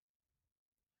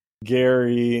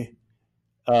Gary,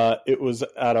 it was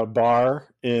at a bar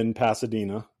in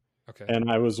Pasadena. Okay.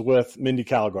 And I was with Mindy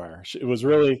Calguire. It was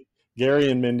really, Gary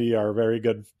and Mindy are very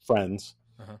good friends.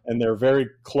 And they're very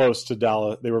close to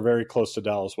Dallas. They were very close to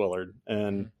Dallas Willard.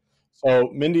 And so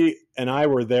Mindy and I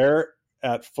were there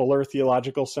at Fuller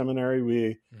Theological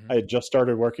Seminary. I had just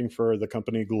started working for the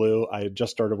company Glue. I had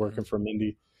just started working for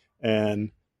Mindy.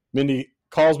 And Mindy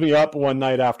calls me up one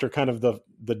night after kind of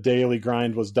the daily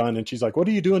grind was done. And she's like, "What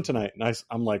are you doing tonight?" And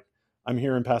I'm like, "I'm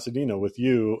here in Pasadena with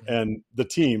you and the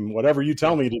team. Whatever you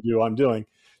tell me to do, I'm doing."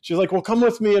 She's like, "Well, come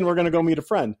with me and we're going to go meet a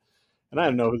friend." And I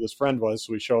didn't know who this friend was.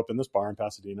 So we show up in this bar in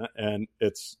Pasadena and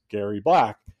it's Gary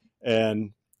Black.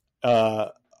 And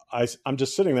I'm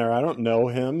just sitting there. I don't know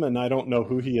him and I don't know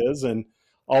who he is. And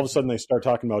all of a sudden they start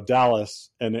talking about Dallas.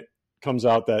 And it comes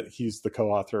out that he's the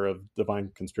co-author of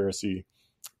Divine Conspiracy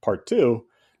Part 2.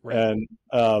 Right.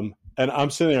 And I'm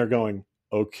sitting there going,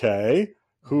 okay,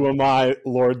 who am I,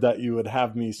 Lord, that you would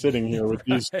have me sitting here with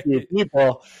these two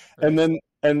people? Right.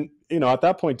 And at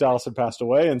that point, Dallas had passed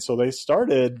away. And so they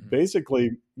started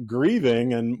basically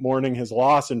grieving and mourning his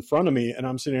loss in front of me. And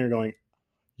I'm sitting here going,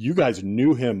 you guys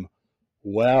knew him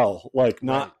well,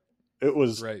 it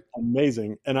was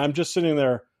amazing. And I'm just sitting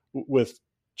there with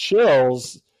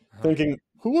chills thinking,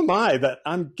 who am I that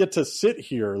I get to sit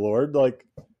here, Lord? Like,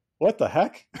 what the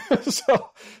heck?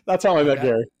 So that's how I met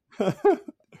Gary.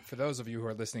 For those of you who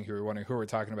are listening who are wondering who we're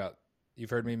talking about, you've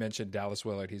heard me mention Dallas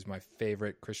Willard. He's my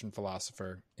favorite Christian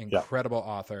philosopher, incredible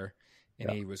author.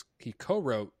 And he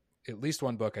co-wrote at least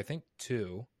one book, I think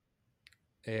 2.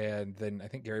 And then I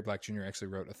think Gary Black Jr. actually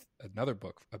wrote another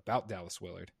book about Dallas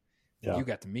Willard. Yeah. You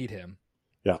got to meet him.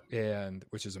 Yeah. And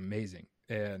which is amazing.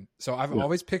 And so I've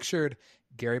always pictured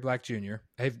Gary Black Jr.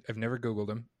 I've never Googled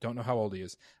him. Don't know how old he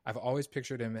is. I've always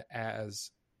pictured him as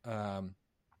a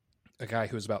guy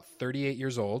who was about 38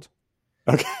 years old.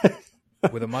 Okay.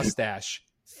 With a mustache,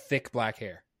 thick black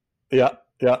hair. Yeah.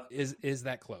 Yeah. Is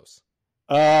that close?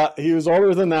 He was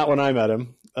older than that when I met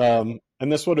him.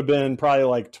 And this would have been probably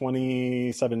like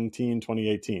 2017,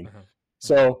 2018.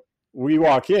 So we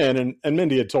walk in and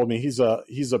Mindy had told me he's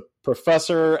a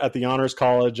professor at the Honors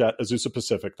College at Azusa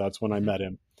Pacific. That's when I met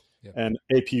him. Yep. And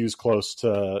APU's close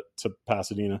to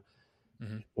Pasadena.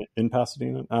 In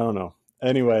Pasadena? I don't know.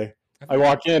 Anyway, I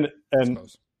walk in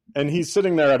and he's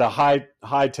sitting there at a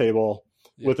high table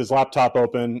with his laptop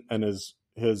open and his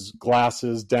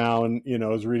glasses down,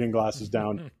 his reading glasses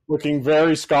down, looking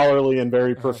very scholarly and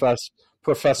very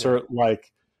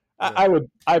professor-like. Yeah.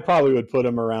 I probably would put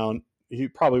him around, he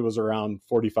probably was around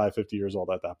 45, 50 years old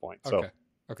at that point. So.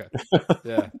 Okay.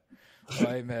 Yeah. Well,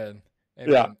 amen.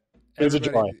 Yeah. It's a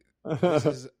joy.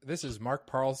 This is Mark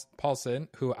Paulson,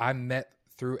 who I met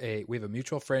through we have a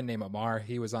mutual friend named Amar.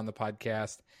 He was on the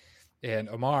podcast. And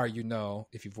Amar,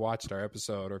 if you've watched our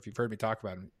episode or if you've heard me talk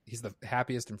about him, he's the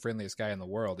happiest and friendliest guy in the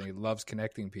world. And he loves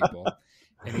connecting people.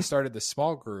 And he started this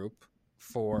small group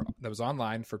that was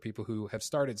online for people who have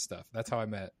started stuff. That's how I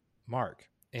met Mark.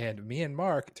 And me and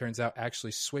Mark, turns out,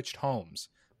 actually switched homes.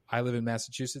 I live in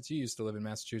Massachusetts. You used to live in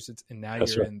Massachusetts. And now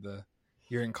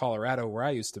you're in Colorado where I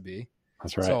used to be.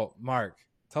 That's right. So Mark,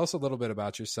 tell us a little bit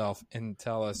about yourself and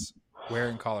tell us where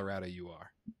in Colorado you are.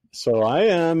 So I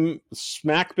am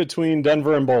smack between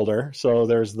Denver and Boulder. So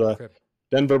there's the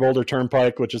Denver-Boulder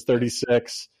Turnpike, which is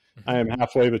 36. I am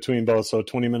halfway between both. So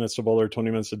 20 minutes to Boulder,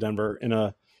 20 minutes to Denver in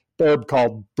a burb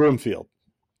called Broomfield.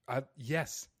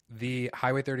 Yes. The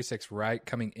Highway 36 right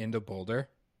coming into Boulder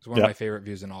is one of my favorite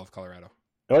views in all of Colorado.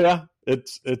 Oh yeah.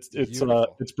 It's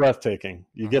breathtaking.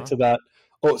 You get to that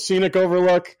scenic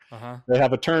overlook. They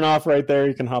have a turnoff right there.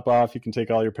 You can hop off. You can take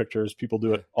all your pictures. People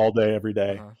do it all day, every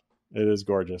day. It is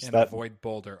gorgeous. And avoid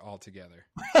Boulder altogether.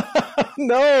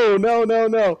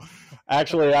 No.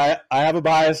 Actually, I have a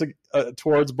bias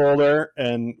towards Boulder,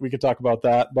 and we could talk about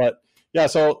that. But yeah,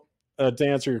 so to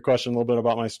answer your question a little bit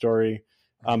about my story,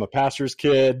 I'm a pastor's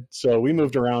kid, so we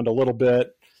moved around a little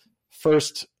bit.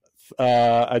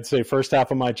 I'd say first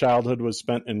half of my childhood was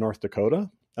spent in North Dakota.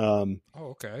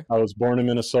 Okay. I was born in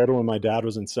Minnesota when my dad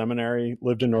was in seminary,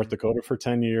 lived in North Dakota for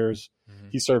 10 years.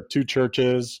 He served 2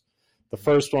 churches. The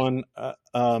first one,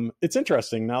 it's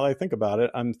interesting. Now that I think about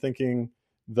it, I'm thinking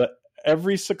that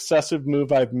every successive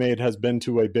move I've made has been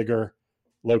to a bigger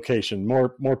location,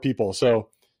 more people. So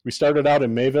we started out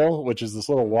in Mayville, which is this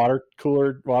little water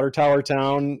tower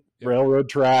town, railroad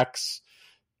tracks,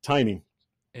 tiny.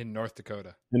 In North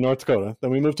Dakota.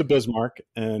 Then we moved to Bismarck,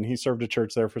 and he served a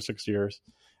church there for 6 years.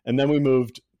 And then we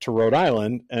moved to Rhode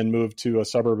Island and moved to a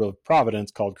suburb of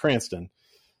Providence called Cranston.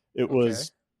 It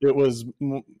was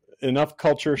enough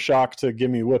culture shock to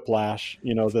give me whiplash.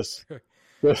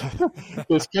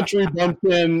 this country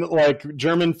bumpkin, like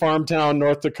German farm town,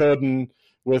 North Dakotan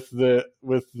with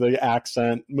the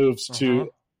accent moves to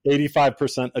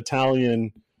 85%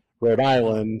 Italian Rhode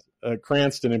Island,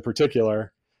 Cranston in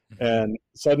particular. And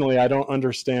suddenly I don't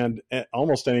understand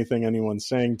almost anything anyone's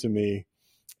saying to me.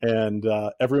 And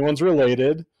everyone's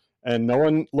related, and no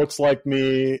one looks like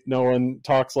me. No one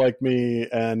talks like me.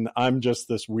 And I'm just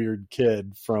this weird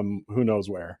kid from who knows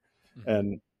where.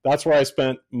 And that's where I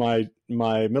spent my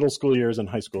middle school years and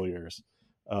high school years.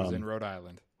 Was in Rhode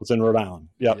Island. Was in Rhode Island.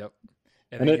 Yep.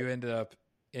 And then you ended up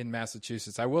in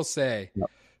Massachusetts. I will say,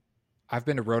 I've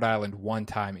been to Rhode Island one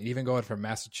time, and even going from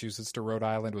Massachusetts to Rhode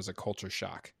Island was a culture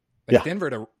shock. Like Denver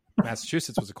to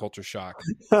Massachusetts was a culture shock.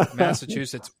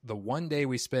 Massachusetts, the one day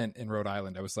we spent in Rhode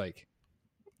Island, I was like,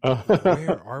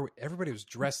 where are we? Everybody was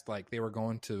dressed like they were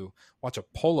going to watch a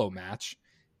polo match,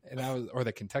 or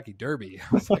the Kentucky Derby.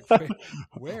 I was like,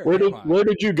 where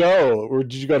did you go?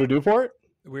 Did you go to Newport?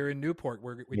 We were in Newport.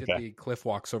 We did the cliff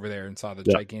walks over there and saw the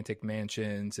gigantic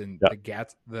mansions, and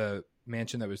the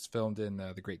mansion that was filmed in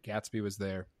The Great Gatsby was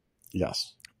there.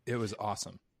 Yes. It was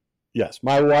awesome. Yes.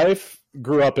 My wife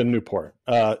grew up in Newport.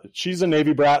 She's a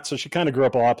Navy brat, so she kind of grew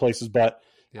up a lot of places, but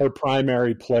her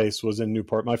primary place was in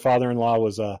Newport. My father-in-law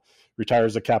was retired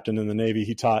as a captain in the Navy.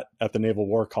 He taught at the Naval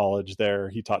War College there.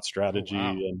 He taught strategy.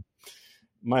 And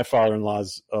my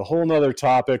father-in-law's a whole nother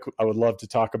topic. I would love to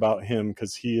talk about him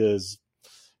because he was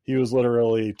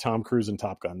literally Tom Cruise in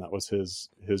Top Gun. That was his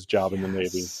job in the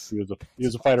Navy. He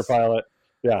was a fighter pilot.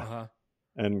 Yeah.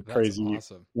 And that's crazy,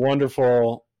 awesome.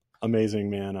 Wonderful, amazing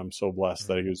man. I'm so blessed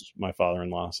that he was my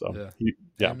father-in-law. So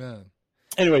Amen.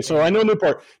 Anyway, so I know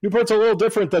Newport. Newport's a little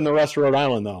different than the rest of Rhode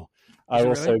Island, though. I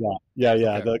will say that. Yeah.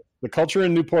 Okay. The culture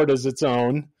in Newport is its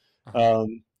own.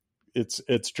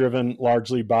 It's driven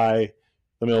largely by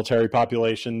the military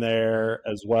population there,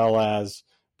 as well as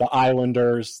the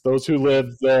islanders, those who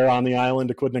live there on the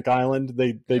island, Aquidneck Island.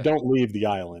 They don't leave the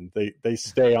island. They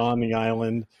stay on the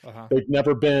island. They've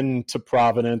never been to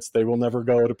Providence. They will never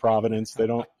go to Providence. They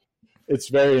don't. It's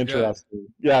very interesting.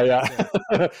 Yeah.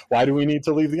 Why do we need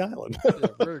to leave the island?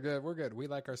 We're good. We're good. We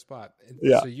like our spot.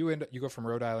 So you go from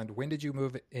Rhode Island. When did you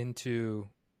move into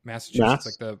Massachusetts,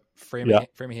 like the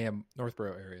Framingham,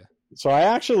 Northborough area? So I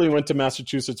actually went to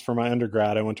Massachusetts for my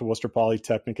undergrad. I went to Worcester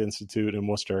Polytechnic Institute in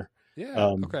Worcester.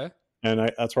 Yeah. Okay.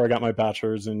 And that's where I got my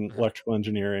bachelor's in electrical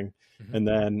engineering. And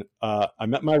then I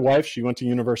met my wife. She went to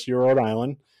University of Rhode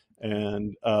Island,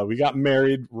 and we got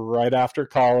married right after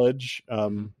college.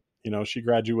 She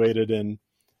graduated and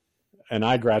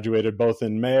I graduated both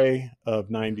in May of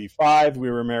 95.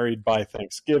 We were married by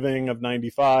Thanksgiving of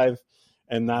 95.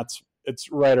 And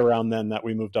it's right around then that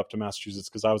we moved up to Massachusetts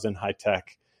because I was in high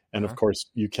tech. And of course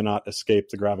you cannot escape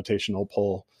the gravitational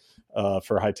pull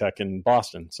for high tech in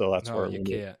Boston. So that's where you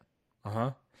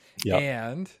can't.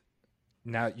 And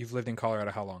now you've lived in Colorado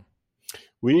how long?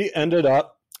 We ended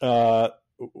up,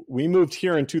 we moved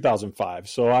here in 2005.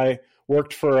 So I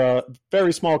worked for a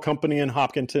very small company in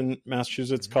Hopkinton,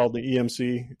 Massachusetts called the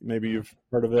EMC. Maybe you've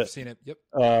heard of it. I've seen it. Yep.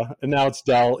 And now it's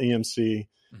Dell EMC.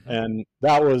 And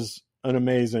that was an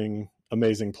amazing,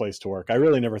 amazing place to work. I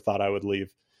really never thought I would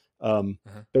leave.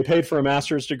 They paid for a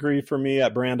master's degree for me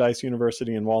at Brandeis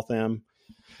University in Waltham.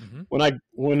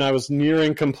 When I was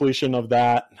nearing completion of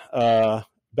that,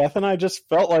 Beth and I just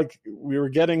felt like we were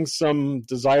getting some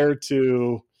desire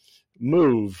to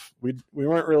move. We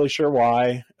weren't really sure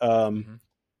why. The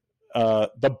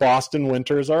Boston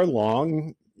winters are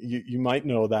long. You might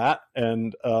know that,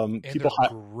 and people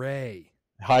gray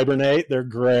hibernate. They're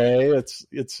gray.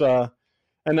 So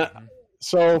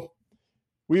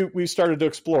we started to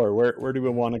explore where do we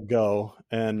want to go,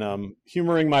 and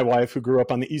humoring my wife who grew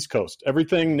up on the East Coast,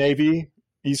 everything Navy,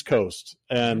 East Coast.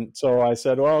 And so I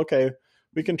said, well, okay,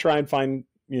 we can try and find,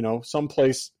 some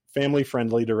place family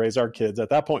friendly to raise our kids. At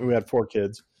that point we had 4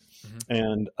 kids.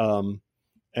 And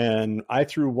I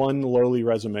threw one lowly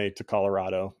resume to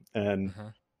Colorado, and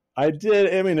I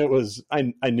did. I mean,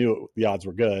 I knew the odds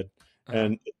were good,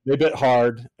 and they bit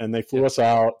hard, and they flew us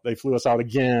out. They flew us out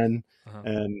again,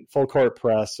 and full court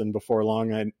press. And before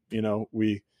long,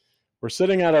 we were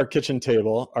sitting at our kitchen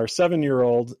table. Our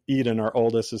 7-year-old Eden, our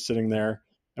oldest, is sitting there,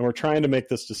 and we're trying to make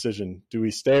this decision: do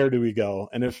we stay or do we go?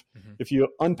 And if you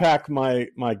unpack my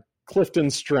Clifton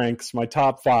strengths, my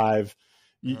top 5,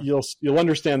 you'll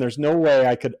understand there's no way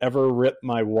I could ever rip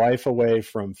my wife away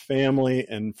from family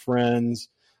and friends.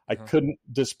 I couldn't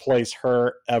displace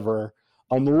her ever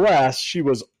unless she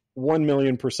was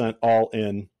 1,000,000% all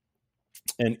in.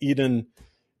 And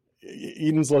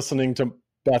Eden's listening to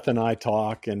Beth and I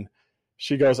talk, and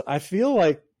she goes, I feel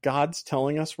like God's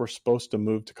telling us we're supposed to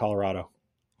move to Colorado.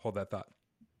 Hold that thought.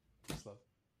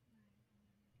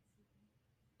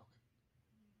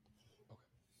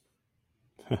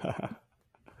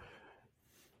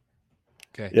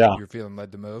 Okay. Yeah. You're feeling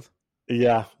led to move?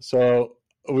 Yeah. So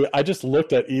I just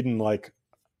looked at Eden like,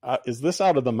 is this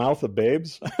out of the mouth of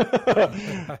babes?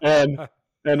 and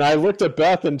I looked at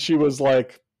Beth and she was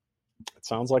like, it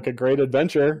sounds like a great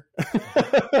adventure.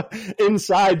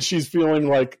 Inside, she's feeling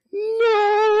like,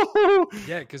 no.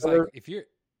 Yeah, because like if you're,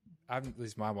 at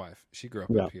least my wife, she grew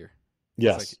up here.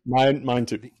 Yes, like, mine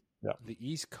too. The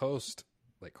East Coast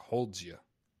like holds you.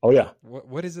 Oh yeah.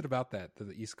 What is it about that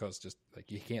the East Coast just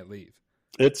like you can't leave?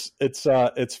 It's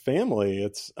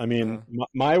family.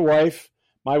 My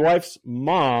wife's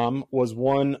mom was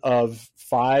one of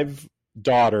 5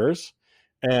 daughters,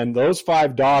 and those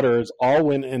 5 daughters all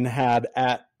went and had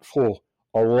a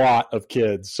lot of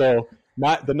kids. So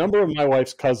the number of my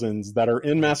wife's cousins that are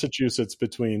in Massachusetts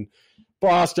between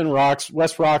Boston,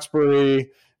 West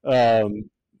Roxbury, Franklin,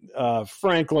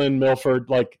 Milford,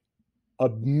 like a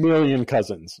million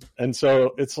cousins. And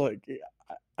so it's like,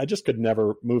 I just could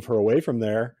never move her away from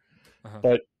there.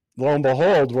 But lo and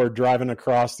behold, we're driving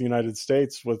across the United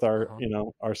States with our,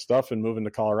 our stuff and moving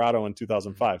to Colorado in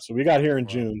 2005. So we got here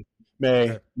in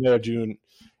May of June.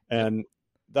 And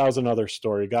that was another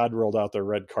story. God rolled out the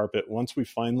red carpet once we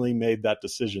finally made that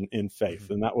decision in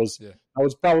faith. And that was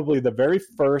probably the very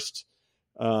first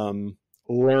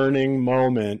learning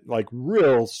moment, like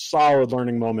real solid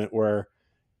learning moment where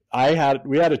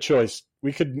we had a choice.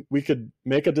 We could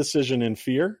make a decision in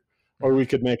fear, or we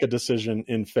could make a decision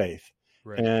in faith.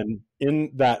 Right. And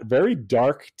in that very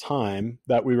dark time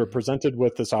that we were presented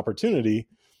with this opportunity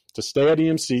to stay at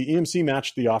EMC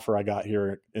matched the offer I got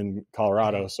here in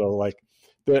Colorado. So like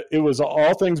it was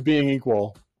all things being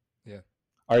equal. Yeah.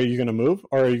 Are you going to move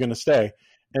or are you going to stay?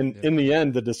 And in the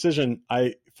end, the decision,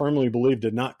 I firmly believe,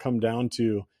 did not come down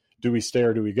to do we stay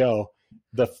or do we go?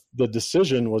 The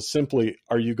decision was simply,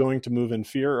 are you going to move in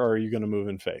fear or are you going to move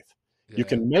in faith? Yeah. You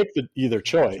can make either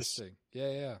choice.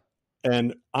 Yeah.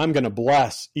 And I'm going to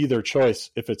bless either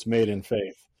choice if it's made in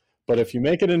faith. But if you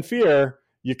make it in fear,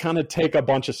 you kind of take a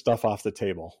bunch of stuff off the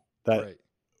table that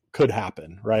could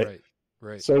happen, right?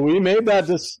 Right. So we made that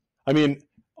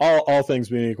all things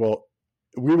being equal,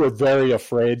 we were very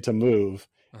afraid to move.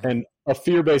 And a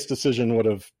fear-based decision would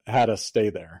have had us stay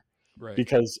there. Right.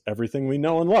 Because everything we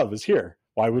know and love is here.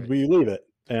 Why would we leave it?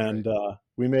 And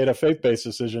we made a faith-based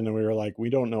decision, and we were like, we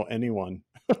don't know anyone.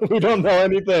 We don't know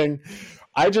anything.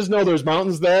 I just know there's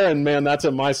mountains there, and man, that's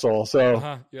in my soul.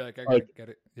 So you're like, I get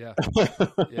it. Yeah.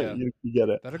 Yeah. you get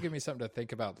it. That'll give me something to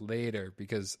think about later,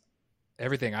 because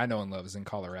everything I know and love is in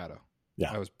Colorado.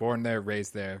 Yeah. I was born there,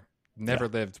 raised there, never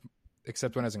lived,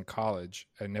 except when I was in college.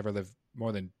 I never lived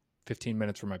more than 15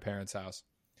 minutes from my parents' house.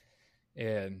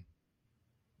 And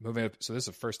moving up, so this is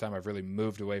the first time I've really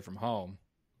moved away from home.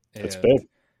 And, it's big.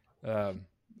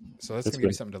 So that's going to give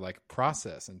me something to like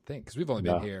process and think, because we've only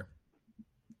been here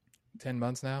 10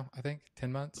 months now, I think.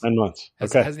 10 months. 10 months.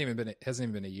 Hasn't even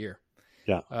been a year.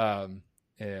 Yeah.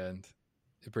 And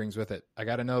it brings with it. I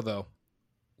got to know though,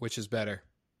 which is better,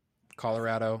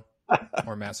 Colorado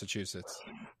or Massachusetts?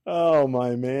 Oh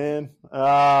my man.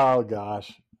 Oh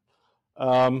gosh.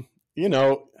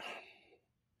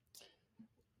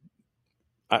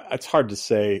 It's hard to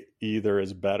say either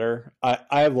is better.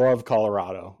 I love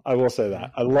Colorado. I will say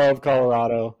that. I love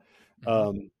Colorado.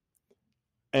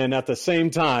 And at the same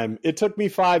time, it took me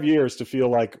 5 years to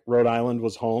feel like Rhode Island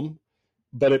was home,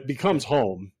 but it becomes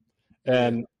home.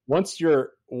 And once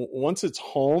it's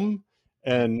home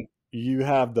and you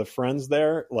have the friends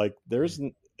there, like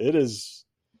it's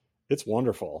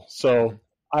wonderful. So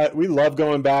we love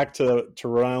going back to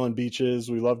Rhode Island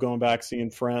beaches. We love going back,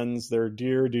 seeing friends. They're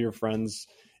dear, dear friends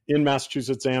in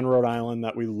Massachusetts and Rhode Island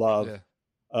that we love.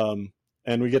 Yeah.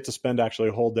 And we get to spend actually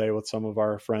a whole day with some of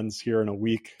our friends here in a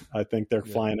week. I think they're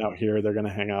flying out here. They're going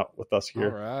to hang out with us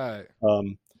here. All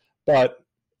right. But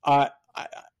I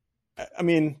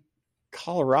mean,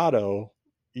 Colorado,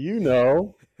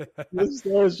 there's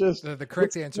just the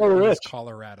correct answer is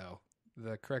Colorado.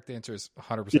 The correct answer is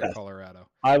 100% Colorado.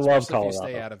 I love Colorado. If you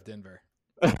stay out of Denver.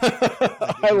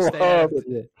 I love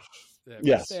it. If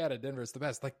you stay out of Denver, it's the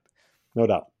best. Like, no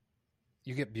doubt.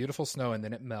 You get beautiful snow and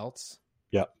then it melts.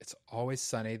 Yeah. It's always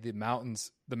sunny. The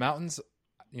mountains,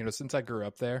 since I grew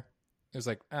up there, it was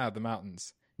like, the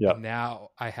mountains. Yeah.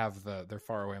 Now I have they're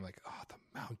far away. I'm like, the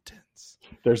mountains.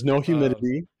 There's no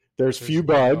humidity. There's few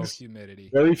bugs. No humidity.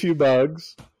 Very few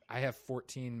bugs. I have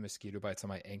 14 mosquito bites on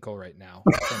my ankle right now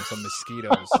from some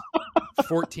mosquitoes.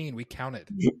 14, we counted.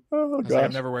 Oh, gosh. Like,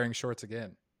 I'm never wearing shorts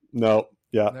again. No.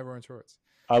 Yeah. I'm never wearing shorts.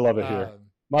 I love it here.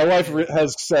 My wife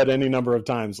has said any number of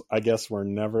times, I guess we're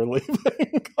never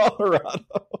leaving Colorado.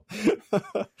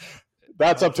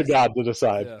 That's up to God to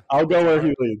decide. Yeah. I'll go where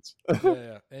he leads.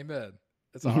 Yeah. Amen.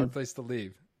 It's a hard place to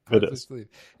leave. It is.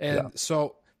 And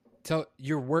so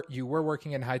you were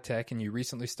working in high tech, and you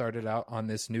recently started out on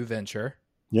this new venture.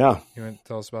 Yeah. You want to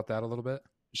tell us about that a little bit?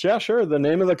 Yeah, sure. The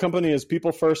name of the company is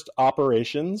People First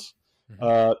Operations.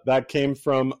 That came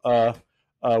from a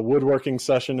woodworking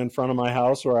session in front of my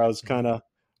house where I was kind of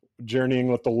journeying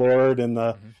with the Lord in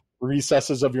the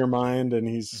recesses of your mind, and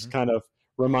he's kind of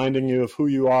reminding you of who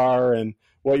you are and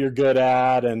what you're good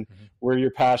at and where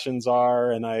your passions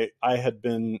are. And I had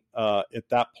been, at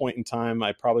that point in time,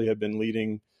 I probably had been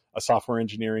leading a software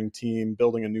engineering team,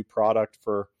 building a new product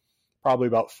for probably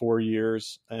about 4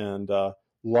 years, and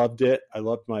loved it. I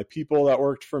loved my people that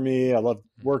worked for me. I loved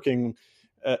working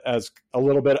as a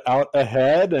little bit out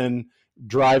ahead and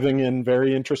driving in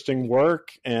very interesting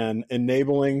work and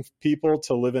enabling people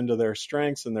to live into their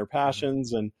strengths and their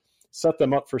passions and set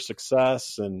them up for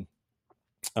success. And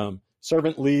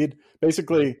servant lead.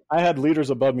 Basically, I had leaders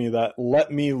above me that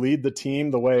let me lead the team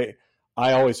the way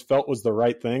I always felt was the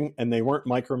right thing. And they weren't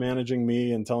micromanaging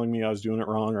me and telling me I was doing it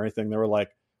wrong or anything. They were like,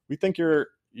 we think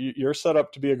you're set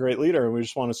up to be a great leader, and we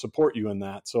just want to support you in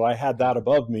that. So I had that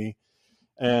above me,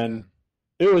 and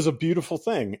it was a beautiful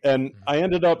thing. And I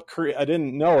ended up, I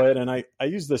didn't know it. And I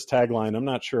use this tagline. I'm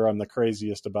not sure I'm the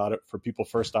craziest about it for People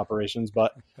First Operations,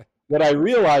 but what I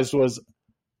realized was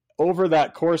over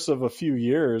that course of a few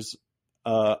years,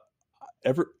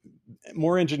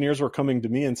 more engineers were coming to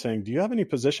me and saying, do you have any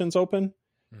positions open?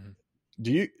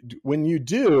 When you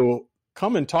do,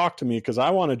 come and talk to me, because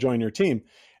I want to join your team.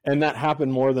 And that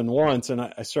happened more than once. And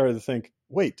I started to think,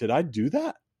 wait, did I do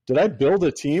that? Did I build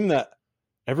a team that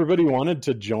everybody wanted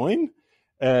to join?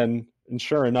 And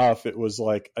sure enough, it was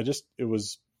like,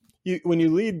 when you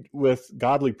lead with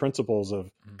godly principles of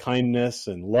kindness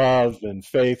and love and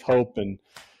faith, hope, and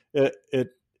it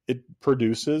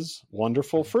produces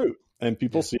wonderful fruit, and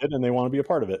people see it and they want to be a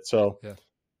part of it. So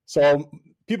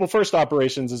People First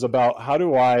Operations is about how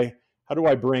do I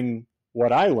bring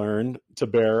what I learned to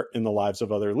bear in the lives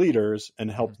of other leaders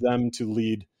and help them to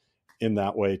lead in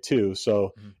that way too.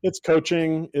 So it's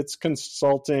coaching, it's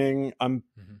consulting. I'm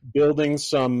building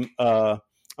some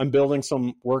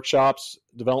workshops,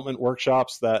 development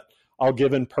workshops that I'll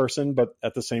give in person, but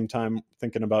at the same time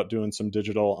thinking about doing some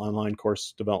digital online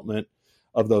course development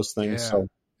of those things. So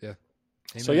yeah.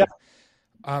 So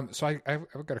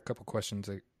I've got a couple questions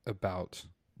about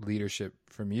leadership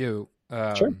from you.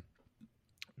 Sure.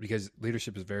 Because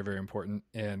leadership is very, very important.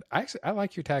 And I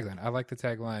like your tagline. I like the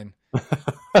tagline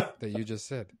that you just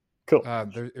said. Cool.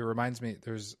 It reminds me,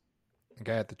 there's a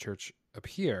guy at the church up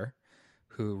here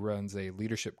who runs a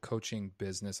leadership coaching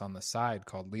business on the side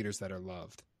called Leaders That Are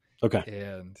Loved. Okay.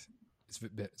 And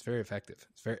it's very effective.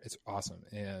 It's awesome.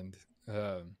 And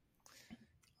I'm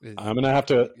going to have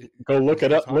to go look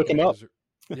him up.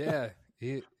 Yeah.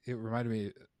 It reminded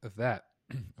me of that,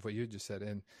 of what you just said.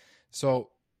 And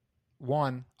so,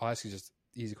 one, I'll ask you just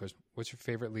easy question. What's your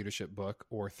favorite leadership book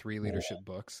or 3 leadership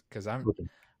books? Because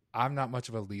I'm not much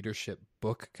of a leadership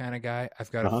book kind of guy.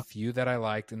 I've got a few that I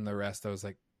liked, and the rest I was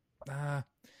like, I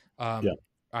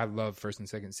love 1st and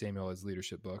 2nd Samuel as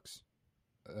leadership books.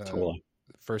 Totally.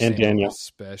 First and Samuel Daniel,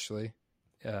 especially.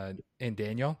 And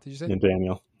Daniel, did you say? And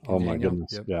Daniel. Oh and my Daniel.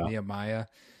 goodness. Yep. Yeah. Nehemiah.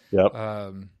 Yep.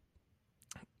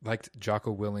 Liked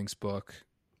Jocko Willink's book,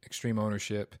 Extreme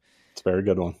Ownership. It's a very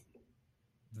good one.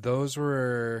 Those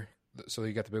were, so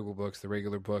you got the big books, the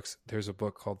regular books. There's a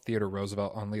book called Theodore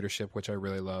Roosevelt on Leadership, which I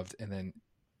really loved. And then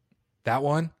that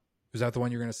one, was that the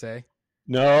one you're going to say?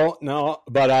 No,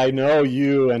 but I know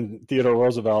you and Theodore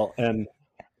Roosevelt. And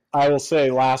I will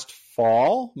say last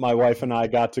fall, my wife and I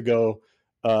got to go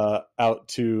out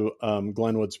to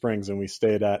Glenwood Springs, and we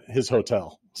stayed at his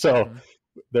hotel. So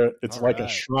it's all like a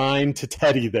shrine to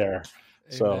Teddy there. Amen.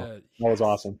 So that was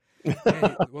awesome.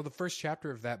 Well, the first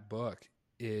chapter of that book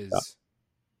is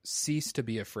cease to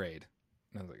be afraid.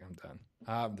 And I was like,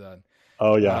 I'm done.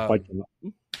 Oh yeah.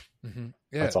 Yeah.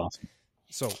 That's awesome.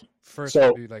 So first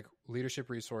would be like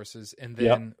leadership resources. And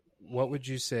then what would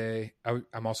you say?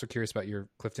 I'm also curious about your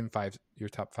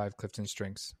top 5 Clifton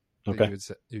strengths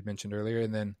that you'd mentioned earlier.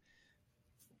 And then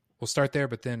we'll start there,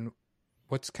 but then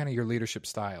what's kind of your leadership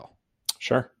style?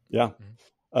 Sure. Yeah.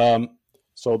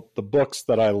 So the books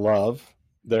that I love,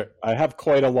 I have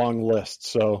quite a long list.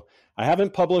 So I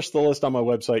haven't published the list on my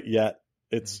website yet.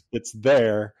 It's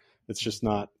there. It's just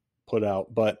not put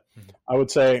out. But I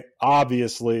would say,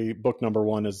 obviously, book number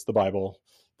 1 is the Bible.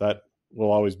 That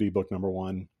will always be book number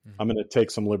 1. I'm going to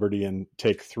take some liberty and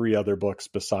take 3 other books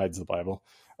besides the Bible.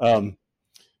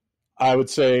 I would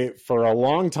say for a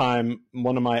long time,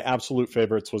 one of my absolute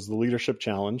favorites was The Leadership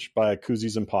Challenge by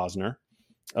Kouzes and Posner.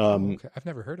 Okay. I've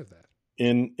never heard of that.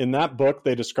 In that book,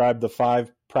 they describe the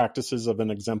 5 practices of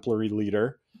an exemplary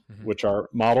leader, which are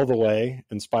model the way,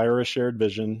 inspire a shared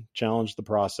vision, challenge the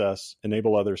process,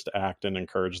 enable others to act, and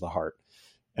encourage the heart.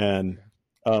 And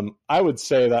I would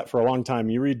say that for a long time,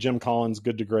 you read Jim Collins'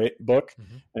 Good to Great book,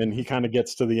 and he kind of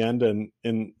gets to the end and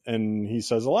he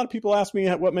says, a lot of people ask me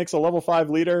what makes a level 5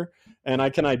 leader, and I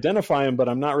can identify them, but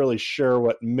I'm not really sure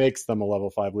what makes them a level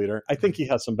 5 leader. I think he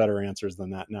has some better answers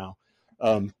than that now.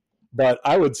 But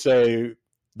I would say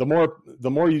the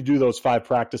more you do those 5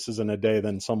 practices in a day,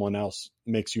 then someone else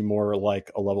makes you more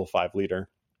like a level 5 leader.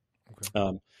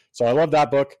 Okay. So I love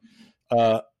that book.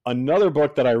 Another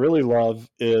book that I really love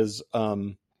is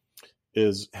Dr.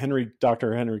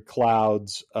 Henry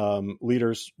Cloud's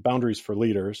Boundaries for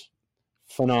Leaders.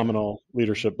 Phenomenal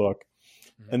leadership book.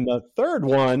 And the third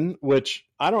one, which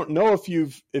I don't know if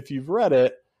you've read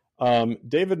it,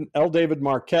 David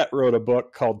Marquette wrote a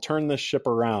book called Turn This Ship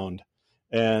Around.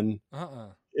 And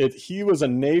he was a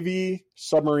Navy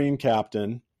submarine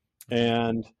captain.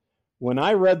 And when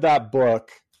I read that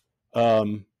book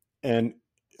and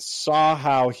saw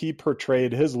how he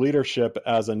portrayed his leadership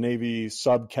as a Navy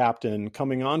sub captain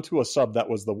coming onto a sub that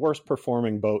was the worst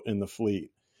performing boat in the fleet.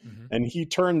 And he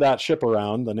turned that ship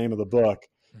around, the name of the book,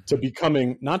 to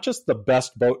becoming not just the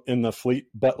best boat in the fleet,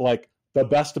 but like the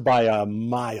best by a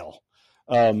mile.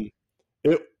 I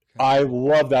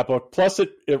love that book. Plus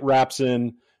it wraps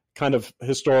in kind of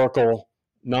historical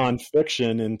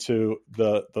nonfiction into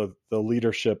the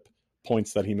leadership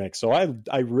points that he makes. So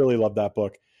I really love that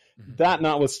book. That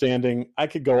notwithstanding, I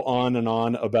could go on and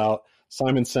on about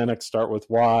Simon Sinek's Start With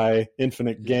Why,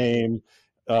 Infinite Game,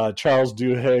 Charles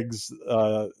Duhigg's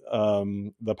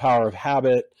The Power of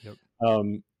Habit,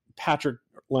 Patrick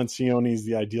Lencioni's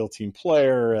The Ideal Team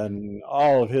Player, and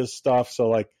all of his stuff. So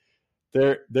like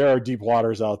there are deep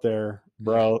waters out there,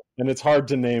 bro. And it's hard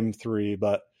to name 3,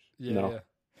 but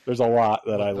there's a lot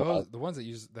that I love. The ones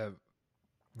that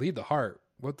lead the heart.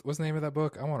 What's the name of that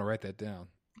book? I want to write that down.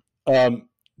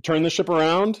 Turn the Ship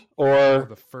Around, or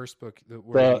the first book, the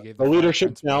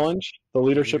Leadership Challenge, the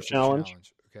Leadership Challenge,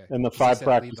 okay, and the 5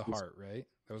 practices. Lead the heart, right?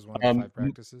 That was one of the 5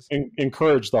 practices.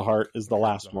 Encourage the heart is the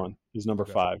last one. Is number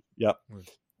 5. Yep.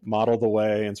 Model the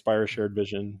way, inspire a shared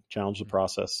vision, challenge the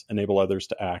process, enable others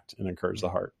to act, and encourage the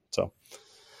heart. So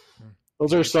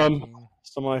those are some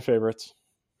of my favorites.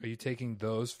 Are you taking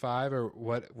those 5, or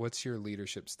what's your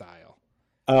leadership style?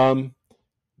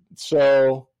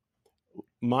 So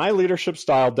my leadership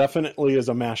style definitely is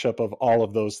a mashup of all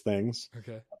of those things.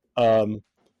 Okay.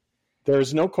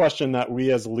 There's no question that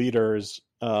we as leaders,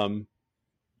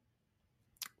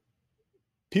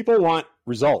 people want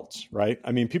results, right?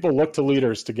 I mean, people look to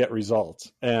leaders to get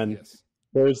results. And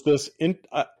there's this,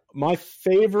 my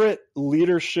favorite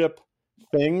leadership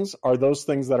things are those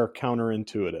things that are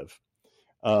counterintuitive,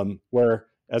 where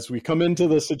as we come into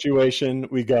the situation,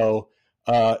 we go,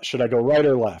 should I go right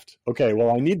or left? Okay, well,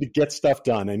 I need to get stuff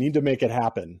done. I need to make it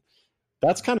happen.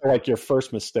 That's kind of like your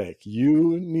first mistake.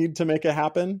 You need to make it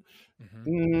happen.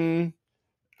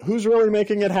 Who's really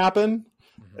making it happen?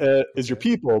 Is your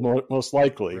people, most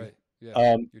likely. Right.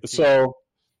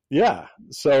 Yeah.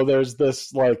 So there's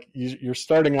this, like, you're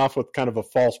starting off with kind of a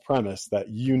false premise that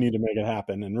you need to make it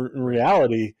happen. And in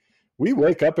reality, we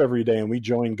wake up every day and we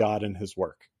join God in his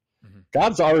work.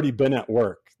 God's already been at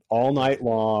work all night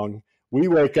long. We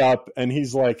wake up and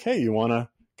he's like, hey, you want to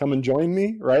come and join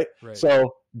me? Right?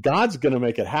 So God's going to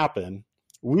make it happen.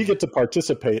 We get to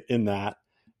participate in that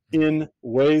in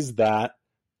ways that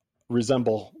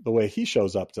resemble the way he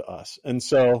shows up to us. And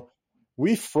so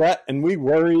we fret and we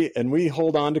worry and we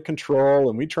hold on to control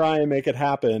and we try and make it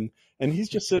happen. And he's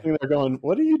just sitting there going,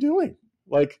 what are you doing?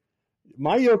 Like,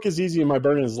 my yoke is easy and my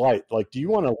burden is light. Like, do you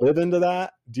want to live into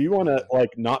that? Do you want to,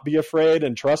 like, not be afraid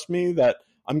and trust me that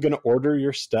I'm going to order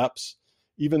your steps,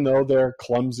 even though they're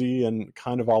clumsy and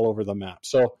kind of all over the map?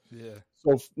 So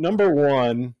number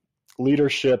 1,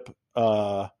 leadership,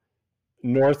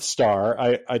 North Star.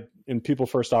 I in People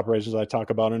First Operations, I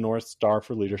talk about a North Star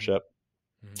for leadership,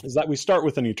 is that we start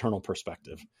with an eternal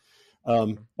perspective.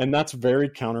 And that's very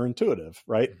counterintuitive,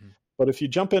 right? But if you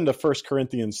jump into 1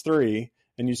 Corinthians 3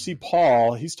 and you see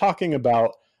Paul, he's talking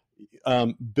about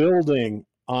building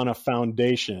on a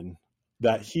foundation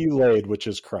that he laid, which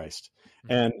is Christ.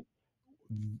 And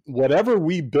whatever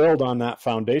we build on that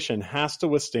foundation has to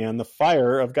withstand the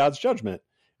fire of God's judgment.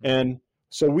 And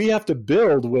so we have to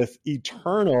build with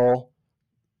eternal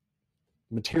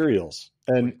materials.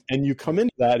 And you come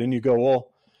into that and you go,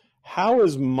 well, how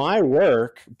is my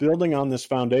work building on this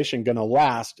foundation going to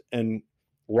last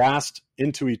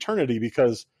into eternity?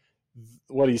 Because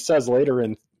what he says later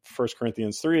in 1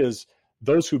 Corinthians 3 is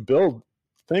those who build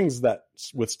things that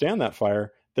withstand that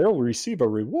fire, they'll receive a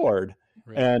reward.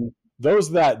 Right. And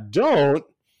those that don't,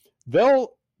 they'll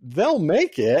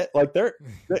make it. Like they'll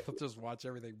just watch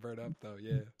everything burn up though.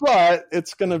 Yeah. But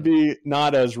it's going to be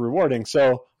not as rewarding.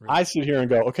 So I sit here and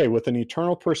go, okay, with an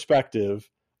eternal perspective,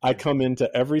 I come into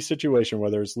every situation,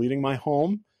 whether it's leading my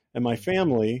home and my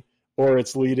family, or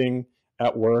it's leading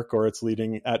at work, or it's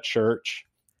leading at church.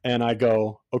 And I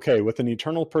go, okay, with an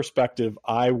eternal perspective,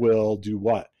 I will do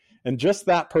what? And just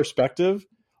that perspective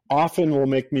often will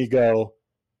make me go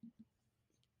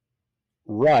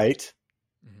right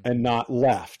and not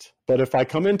left. But if I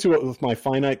come into it with my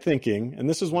finite thinking, and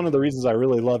this is one of the reasons I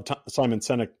really love Simon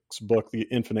Sinek's book, The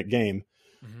Infinite Game,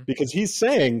 because he's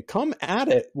saying, come at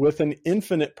it with an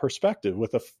infinite perspective,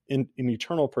 with an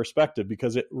eternal perspective,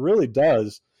 because it really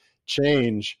does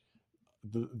change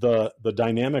the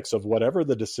dynamics of whatever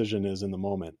the decision is in the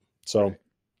moment. So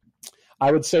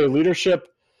I would say leadership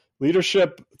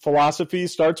philosophy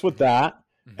starts with that.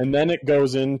 And then it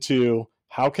goes into,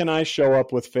 how can I show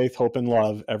up with faith, hope, and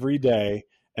love every day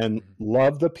and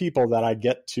love the people that I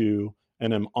get to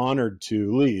and am honored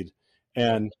to lead?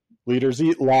 And leaders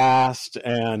eat last,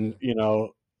 and,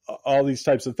 all these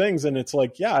types of things. And it's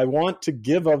like, yeah, I want to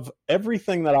give of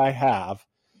everything that I have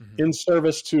in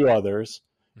service to others,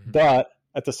 but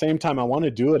at the same time, I want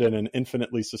to do it in an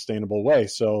infinitely sustainable way.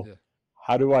 So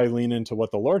how do I lean into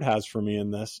what the Lord has for me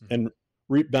in this and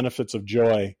reap benefits of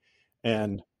joy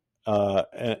and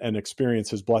experience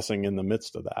his blessing in the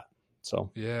midst of that?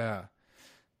 So yeah,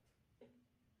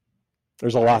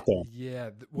 there's a lot there.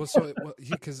 Yeah. Well,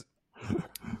 because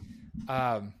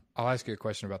I'll ask you a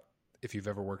question about if you've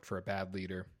ever worked for a bad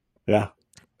leader. Yeah.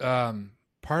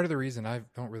 Part of the reason I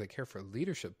don't really care for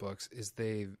leadership books is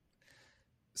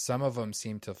some of them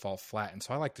seem to fall flat. And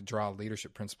so I like to draw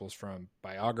leadership principles from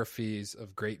biographies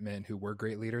of great men who were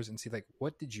great leaders and see, like,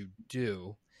 what did you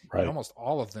do? Right. And almost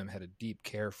all of them had a deep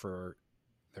care for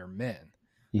their men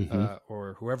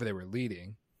or whoever they were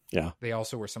leading. Yeah. They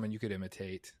also were someone you could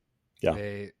imitate.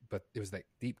 Yeah. But it was that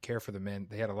deep care for the men.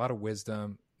 They had a lot of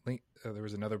wisdom. There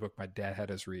was another book my dad had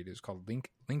us read. It was called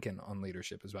Lincoln on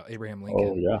Leadership. It was about Abraham Lincoln.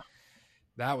 Oh, yeah.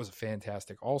 That was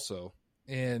fantastic also.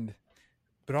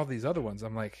 But all these other ones,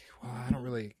 I'm like, well,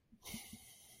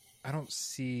 I don't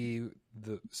see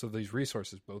these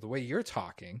resources, but the way you're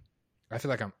talking, I feel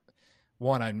like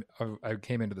I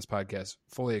came into this podcast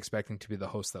fully expecting to be the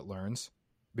host that learns,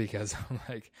 because I'm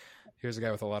like, here's a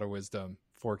guy with a lot of wisdom,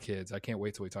 4 kids. I can't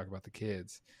wait till we talk about the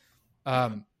kids.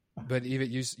 But even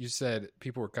you said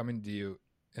people were coming to you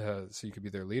so you could be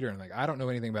their leader, and like, I don't know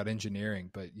anything about engineering,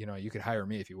 but you could hire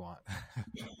me if you want.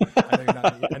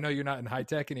 I know you're not in high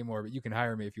tech anymore, but you can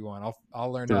hire me if you want.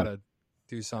 I'll learn how to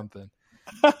do something.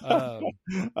 I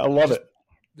love it.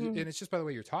 And it's just by the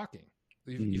way you're talking.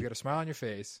 You've got a smile on your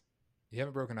face. You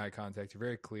haven't broken eye contact. You're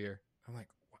very clear. I'm like,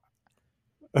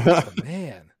 wow. Mark's the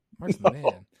man. Mark's the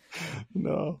man.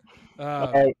 No.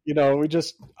 I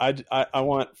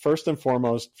want first and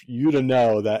foremost you to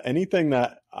know that anything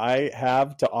that I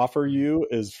have to offer you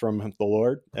is from the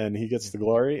Lord, and he gets the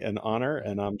glory and honor.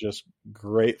 And I'm just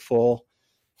grateful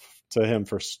to him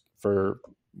for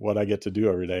what I get to do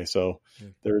every day. So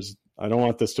I don't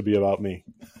want this to be about me.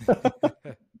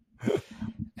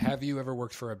 Have you ever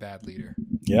worked for a bad leader?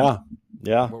 Yeah.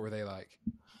 What were they like?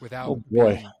 Without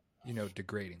being,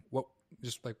 degrading. What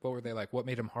were they like? What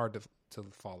made them hard to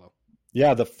follow?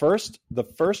 Yeah,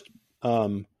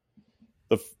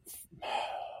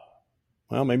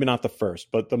 well, maybe not the first,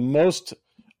 but the most,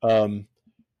 the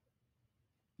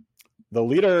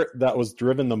leader that was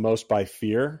driven the most by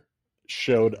fear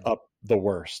showed up the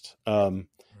worst.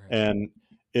 And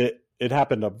it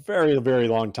happened a very, very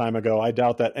long time ago. I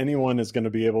doubt that anyone is going to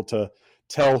be able to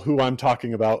tell who I'm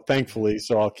talking about, thankfully.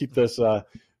 So I'll keep this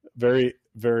very,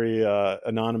 very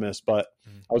anonymous. But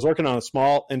I was working on a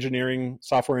small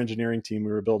software engineering team.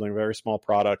 We were building a very small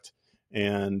product.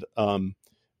 And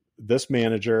this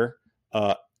manager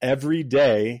every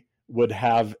day would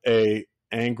have a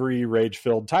angry,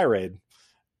 rage-filled tirade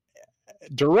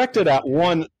directed at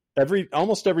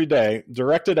almost every day,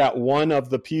 directed at one of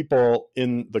the people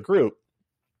in the group.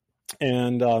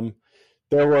 And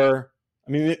there were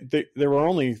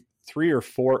only 3 or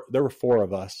 4, there were 4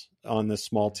 of us on this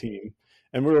small team.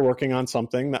 And we were working on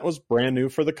something that was brand new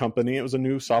for the company. It was a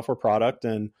new software product.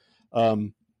 And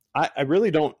I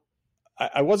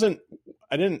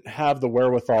didn't have the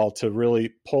wherewithal to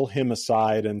really pull him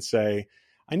aside and say,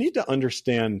 I need to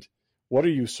understand, what are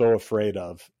you so afraid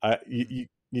of?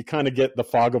 You kind of get the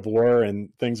fog of war and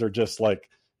things are just like,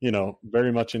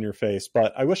 very much in your face,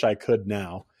 but I wish I could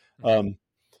now.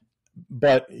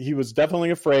 But he was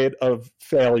definitely afraid of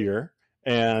failure,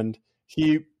 and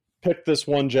he picked this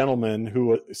one gentleman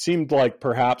who seemed like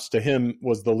perhaps to him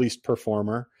was the least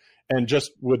performer, and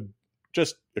just would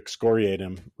just excoriate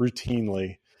him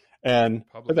routinely. And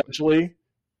eventually,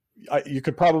 you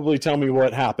could probably tell me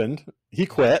what happened. He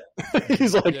quit.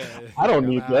 He's like, I don't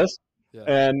need this,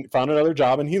 and found another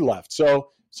job, and he left. So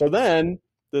then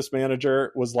this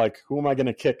manager was like, who am I going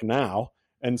to kick now?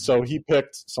 And so he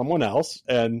picked someone else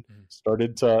and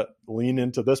started to lean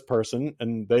into this person,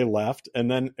 and they left.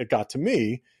 And then it got to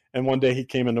me. And one day he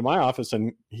came into my office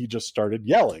and he just started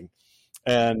yelling.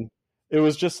 And it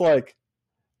was just like,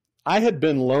 I had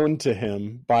been loaned to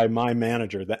him by my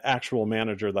manager, the actual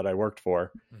manager that I worked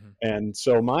for. And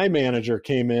so my manager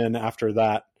came in after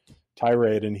that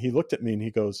tirade, and he looked at me and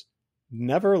he goes,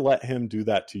 never let him do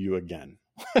that to you again.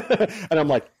 And I'm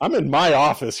like, I'm in my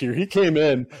office here. He came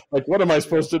in, like, what am I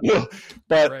supposed to do?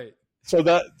 But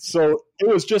so it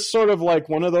was just sort of like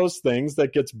one of those things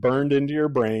that gets burned into your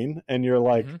brain, and you're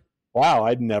like, wow,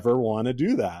 I'd never want to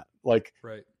do that. Like,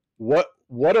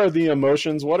 what are the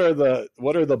emotions? What are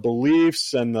the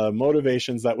beliefs and the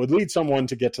motivations that would lead someone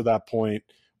to get to that point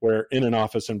where in an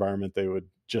office environment they would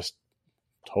just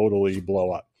totally blow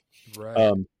up?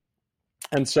 Right.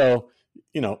 And so,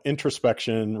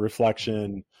 introspection,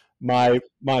 reflection, my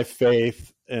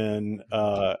faith and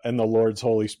the Lord's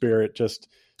Holy Spirit just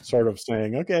sort of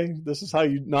saying, okay, this is how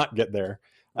you not get there.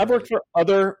 I've worked for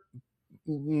other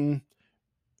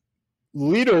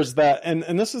leaders that,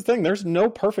 and this is the thing, there's no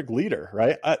perfect leader,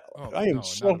 right? I am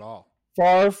so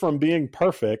far from being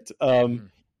perfect.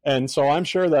 And so I'm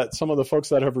sure that some of the folks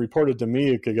that have reported to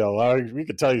me could go, we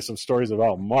could tell you some stories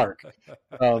about Mark.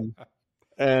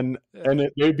 And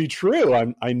it may be true.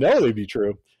 I know they'd be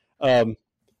true.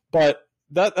 But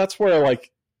that's where,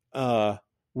 like,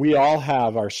 we all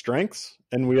have our strengths,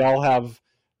 and we all have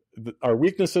our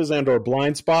weaknesses and our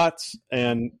blind spots,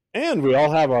 and we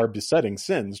all have our besetting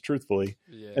sins, truthfully.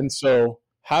 And so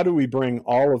how do we bring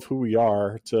all of who we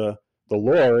are to the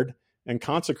Lord and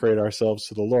consecrate ourselves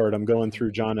to the Lord? I'm going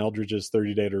through John Eldridge's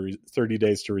 30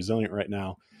 Days to Resilient right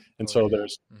now. And so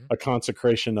there's a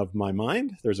consecration of my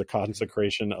mind. There's a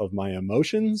consecration of my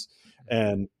emotions,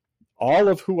 and all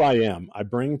of who I am, I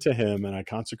bring to him, and I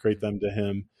consecrate them to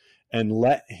him, and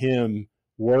let him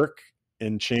work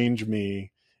and change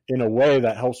me in a way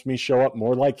that helps me show up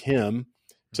more like him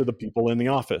to the people in the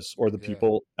office or the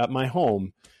people at my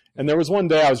home. And there was one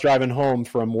day I was driving home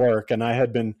from work, and I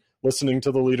had been listening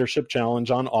to the Leadership Challenge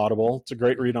on Audible. It's a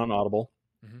great read on Audible.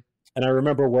 And I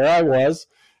remember where I was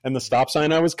and the stop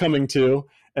sign I was coming to,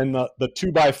 and the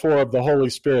 2x4 of the Holy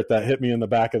Spirit that hit me in the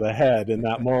back of the head in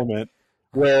that moment,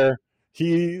 where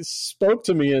he spoke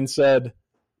to me and said,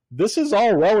 this is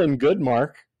all well and good,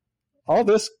 Mark. All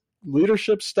this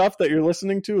leadership stuff that you're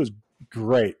listening to is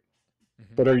great,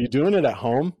 but are you doing it at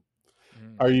home?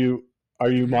 Are you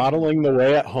modeling the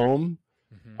way at home?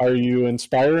 Are you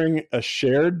inspiring a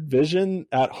shared vision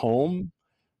at home?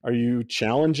 Are you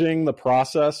challenging the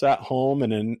process at home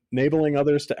and enabling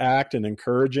others to act and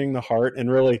encouraging the heart?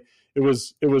 And really, it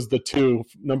was the two,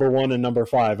 number 1 and number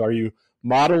 5. Are you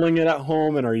modeling it at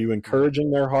home, and are you encouraging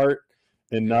their heart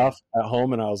enough at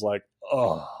home? And I was like,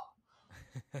 ouch.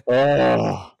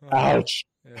 I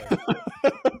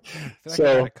feel like I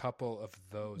had a couple of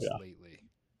those lately.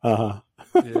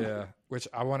 Which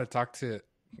I want to talk to.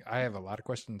 I have a lot of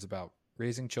questions about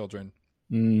raising children,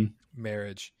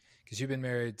 marriage, because you've been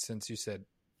married since, you said,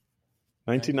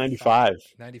 1995.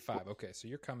 95. Okay, so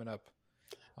you're coming up.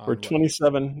 We're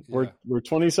 27. We're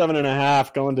 27 and a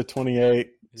half, going to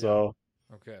 28. So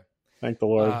okay, thank the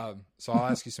Lord. So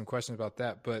I'll ask you some questions about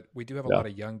that. But we do have a lot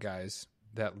of young guys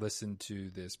that listen to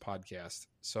this podcast.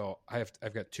 So I've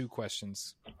got 2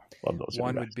 questions. Love those.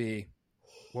 One would be,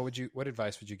 what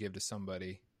advice would you give to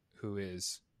somebody who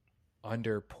is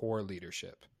under poor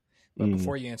leadership? But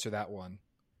before you answer that one,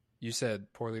 you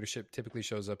said poor leadership typically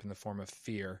shows up in the form of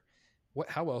fear.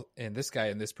 How well, and this guy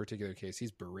in this particular case,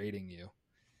 he's berating you.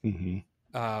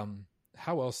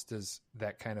 How else does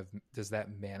that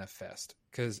manifest?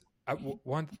 Because I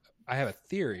have a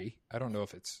theory. I don't know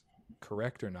if it's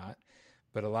correct or not,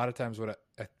 but a lot of times what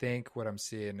I'm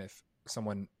seeing, if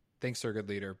someone thinks they're a good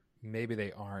leader, maybe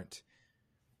they aren't.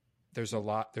 There's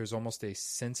almost a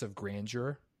sense of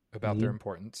grandeur about their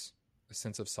importance, a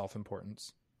sense of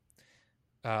self-importance.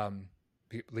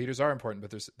 Leaders are important,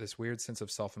 but there's this weird sense of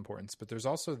self-importance, but there's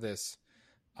also this,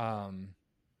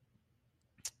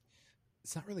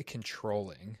 it's not really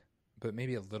controlling, but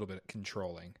maybe a little bit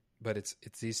controlling, but it's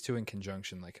these two in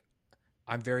conjunction. Like,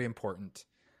 I'm very important.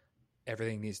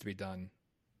 Everything needs to be done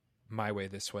my way,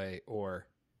 this way, or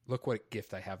look what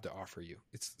gift I have to offer you.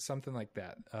 It's something like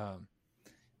that.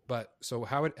 But so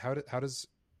how does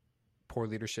poor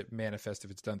leadership manifest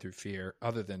if it's done through fear,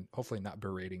 other than hopefully not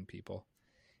berating people?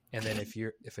 And then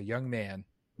if a young man,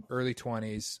 early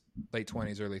 20s, late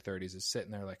 20s, early 30s, is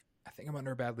sitting there like, I think I'm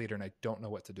under a bad leader and I don't know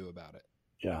what to do about it.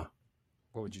 Yeah.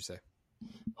 What would you say?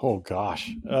 Oh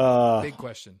gosh. Big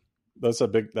question.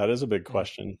 That is a big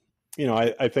question.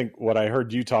 I think what I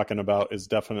heard you talking about is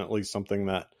definitely something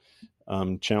that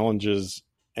challenges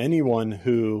anyone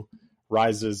who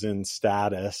rises in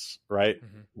status, right?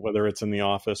 Whether it's in the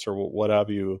office or what have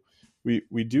you, we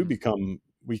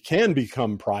can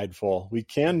become prideful. We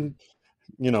can,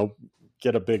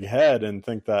 get a big head and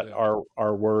think that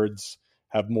our words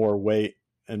have more weight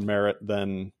and merit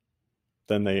than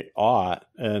they ought.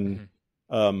 And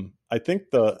I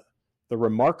think the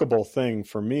remarkable thing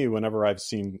for me, whenever I've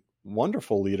seen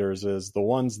wonderful leaders, is the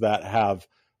ones that have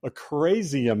a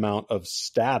crazy amount of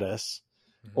status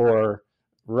or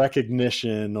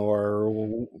recognition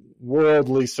or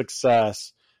worldly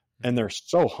success, and they're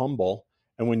so humble.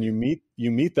 And when you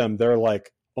meet them, they're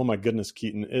like, "Oh my goodness,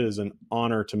 Keaton, it is an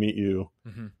honor to meet you.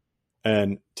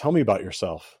 And tell me about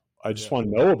yourself. I just want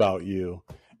to know about you."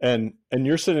 And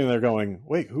you're sitting there going,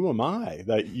 "Wait, who am I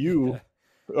that you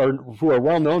who are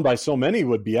well known by so many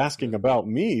would be asking about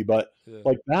me?" But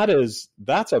like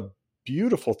that's a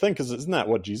beautiful thing, because isn't that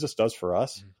what Jesus does for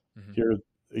us? Here,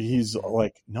 he's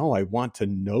like, "No, I want to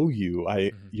know you.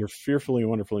 You're fearfully and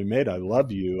wonderfully made. I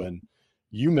love you, and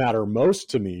you matter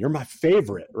most to me. You're my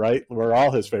favorite." Right? We're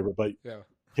all his favorite, but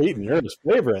Keaton, you're his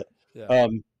favorite.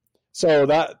 So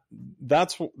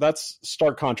that's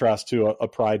stark contrast to a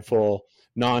prideful,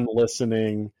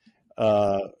 non-listening,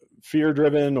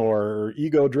 fear-driven or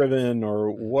ego-driven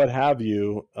or what have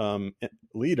you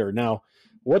leader. Now,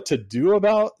 what to do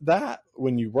about that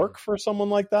when you work for someone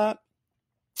like that?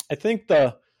 I think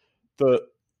the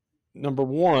number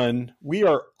one, we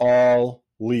are all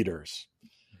leaders.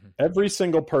 Every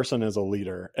single person is a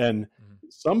leader, and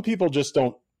some people just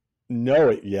don't know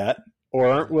it yet or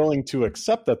aren't willing to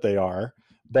accept that they are,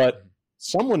 but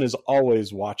someone is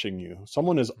always watching you.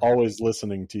 Someone is always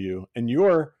listening to you, and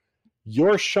you're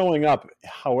showing up,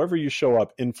 however you show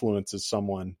up influences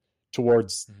someone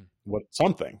towards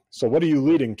something. So what are you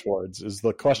leading towards is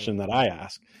the question that I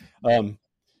ask.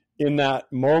 In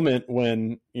that moment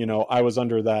when, I was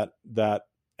under that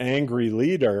angry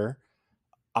leader,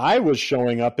 I was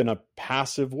showing up in a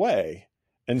passive way.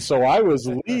 And so I was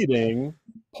leading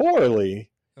poorly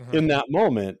in that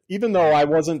moment. Even though I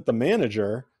wasn't the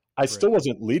manager, I still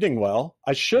wasn't leading well.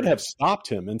 I should have stopped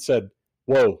him and said,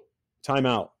 "Whoa, time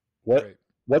out.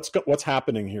 What's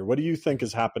happening here? What do you think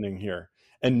is happening here?"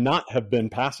 And not have been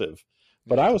passive.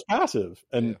 But I was passive,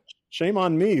 and shame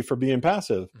on me for being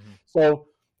passive. So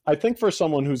I think for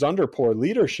someone who's under poor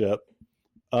leadership,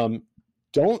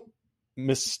 don't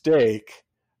mistake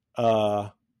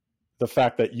the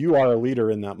fact that you are a leader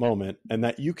in that moment, and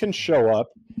that you can show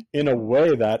up in a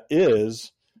way that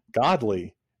is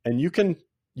godly, and you can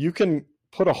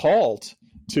put a halt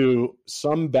to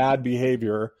some bad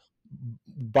behavior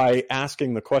by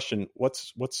asking the question,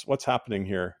 what's happening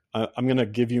here? I'm going to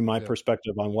give you my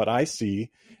perspective on what I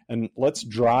see, and let's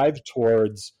drive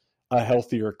towards a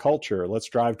healthier culture. Let's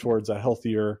drive towards a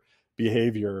healthier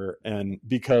behavior. And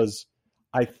because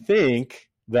I think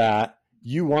that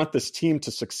you want this team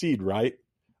to succeed, right?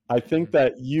 I think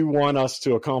that you want us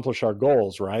to accomplish our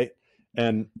goals, right?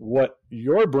 And what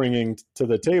you're bringing to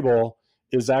the table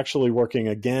is actually working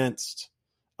against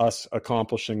us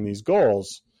accomplishing these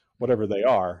goals, whatever they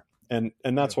are. And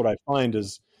that's what I find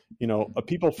is, a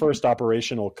people first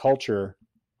operational culture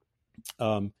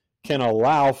can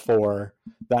allow for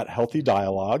that healthy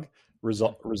dialogue,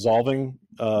 resolving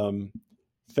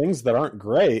things that aren't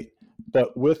great,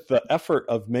 but with the effort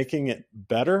of making it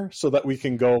better so that we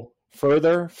can go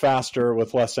further, faster,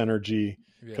 with less energy,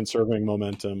 conserving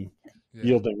momentum,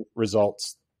 yielding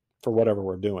results for whatever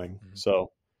we're doing.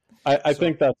 So I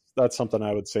think that's something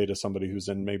I would say to somebody who's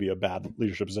in maybe a bad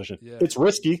leadership position. It's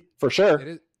risky, for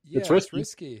sure. It's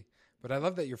risky. But I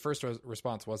love that your first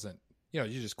response wasn't, you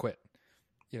just quit.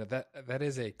 That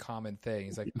is a common thing.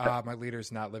 It's like, my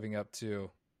leader's not living up to,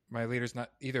 my leader's not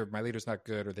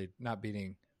good, or they not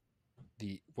beating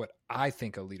what I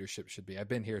think a leadership should be. I've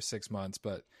been here 6 months,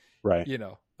 but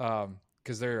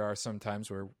because there are some times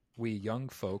where we young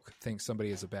folk think somebody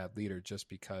is a bad leader just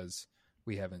because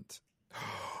we haven't.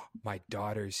 My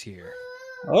daughter's here.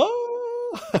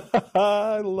 Oh,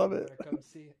 I love it. Come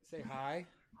say hi.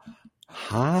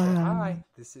 Hi. Say hi.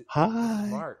 This is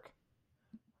Mark.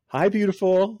 Hi,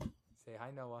 beautiful. Say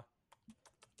hi, Noah.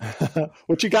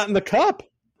 What you got in the cup?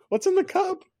 What's in the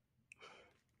cup?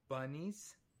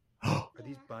 Bunnies. Are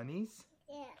these bunnies?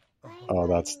 Oh,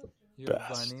 that's the you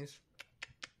best. Bunnies.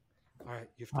 All right,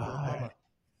 you have to go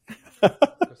with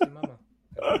Mama. Go see Mama.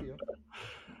 I love you.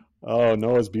 Oh,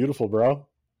 Noah's beautiful, bro.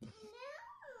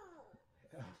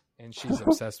 And she's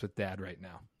obsessed with Dad right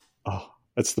now. Oh,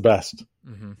 it's the best.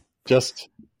 Mm-hmm. Just,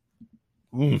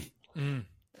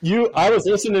 I was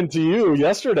listening to you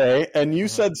yesterday, and you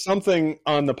said something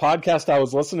on the podcast I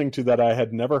was listening to that I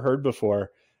had never heard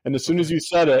before. And as soon as you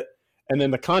said it, and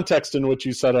then the context in which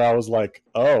you said it, I was like,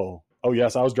 oh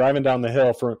yes. I was driving down the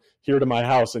hill from here to my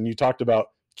house, and you talked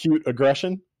about cute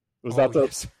aggression. Was that the?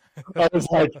 Yes. I was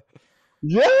like,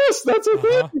 yes, that's a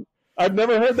thing. I've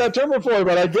never heard that term before,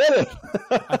 but I get it.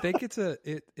 I think it's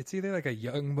either like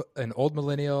an old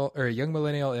millennial or a young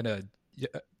millennial and a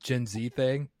Gen Z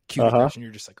thing. Cute aggression.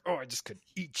 You're just like, oh, I just could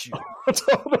eat you.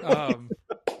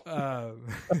 I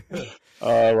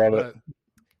love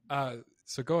it.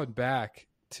 So going back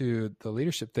to the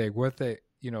leadership thing, with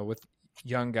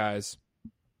young guys,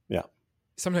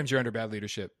 sometimes you're under bad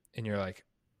leadership and you're like,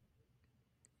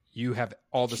 you have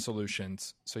all the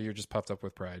solutions, so you're just puffed up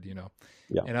with pride,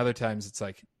 And other times it's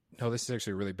like, no, this is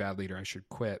actually a really bad leader. I should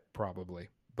quit, probably.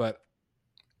 But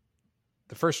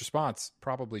the first response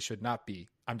probably should not be,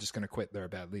 I'm just going to quit. They're a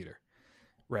bad leader,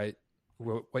 right?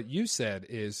 What you said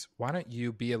is, why don't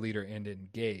you be a leader and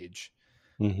engage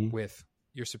with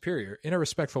your superior in a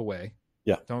respectful way?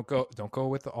 Yeah. Don't go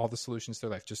with all the solutions to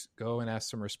their life. Just go and ask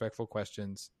some respectful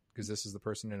questions, because this is the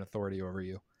person in authority over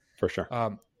you. For sure.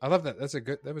 I love that.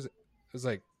 It was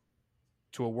like,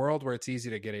 to a world where it's easy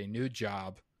to get a new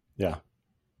job. Yeah.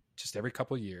 Just every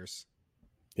couple of years.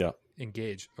 Yeah.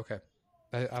 Engage. Okay.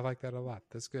 I like that a lot.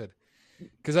 That's good.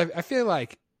 Because I feel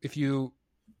like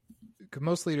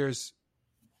most leaders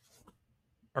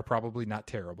are probably not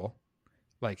terrible,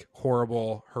 like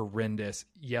horrible, horrendous,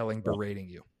 yelling, berating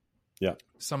you. Yeah.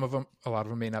 A lot of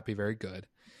them may not be very good.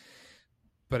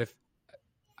 But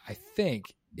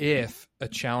if a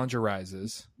challenge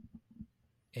arises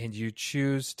and you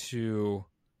choose to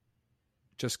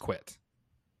just quit,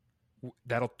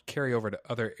 that'll carry over to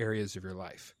other areas of your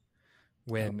life.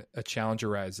 When a challenge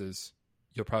arises,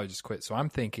 you'll probably just quit. So I'm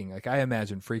thinking, I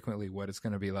imagine frequently what it's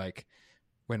going to be like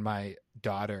when my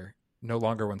daughter no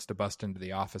longer wants to bust into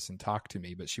the office and talk to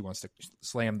me, but she wants to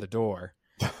slam the door.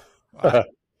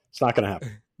 It's not going to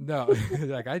happen. No,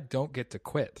 I don't get to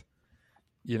quit,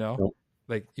 Nope.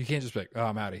 Like, you can't just be like, oh,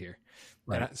 I'm out of here.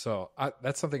 Right. And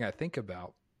that's something I think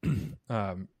about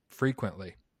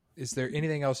frequently. Is there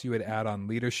anything else you would add on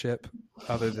leadership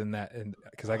other than that? And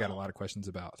because I got a lot of questions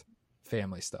about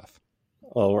family stuff.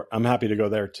 Oh, I'm happy to go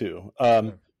there too.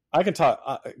 I can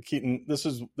talk, Keaton. This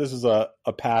is a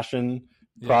passion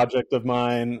project of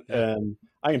mine, and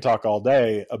I can talk all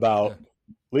day about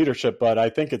leadership, but I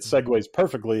think it segues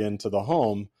perfectly into the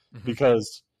home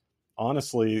because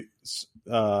honestly,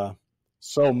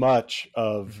 so much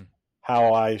of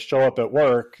how I show up at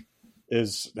work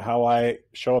is how I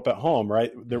show up at home,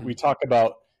 right? We talk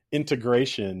about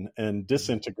integration and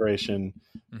disintegration.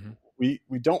 We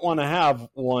don't want to have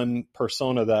one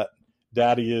persona that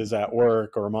daddy is at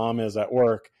work or mom is at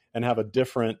work and have a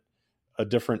different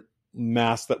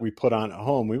mask that we put on at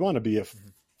home. We want to be a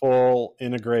full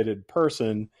integrated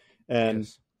person. And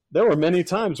there were many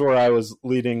times where I was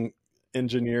leading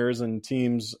engineers and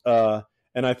teams,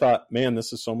 and I thought, man,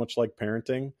 this is so much like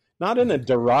parenting. Not in a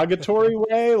derogatory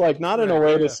way, like not in a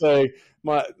way to say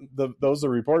those that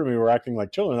reported me were acting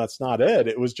like children. That's not it.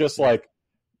 It was just like,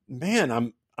 man,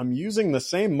 I'm using the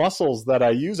same muscles that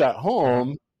I use at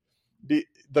home. The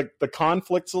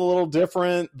conflict's a little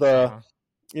different.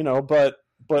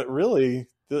 But really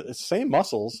the same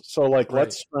muscles. So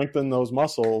let's strengthen those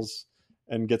muscles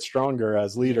and get stronger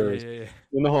as leaders in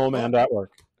the home and at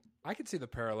work. I can see the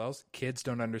parallels. Kids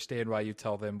don't understand why you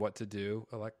tell them what to do.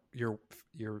 Like your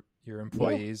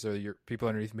employees or your people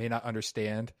underneath may not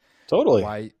understand totally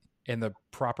why, and the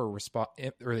proper response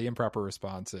or the improper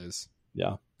response is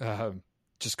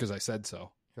just because I said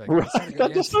so. Like, right.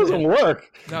 That just doesn't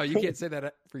work. No, you can't say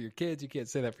that for your kids. You can't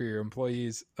say that for your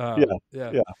employees. Yeah.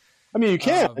 I mean, you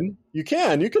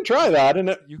can try that, and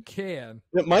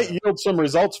it might yield some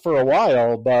results for a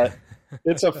while, but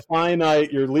it's a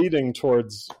finite. You're leading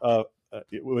towards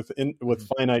with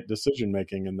finite decision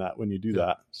making in that when you do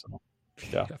that. So,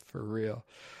 yeah, for real.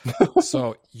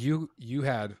 So you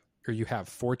have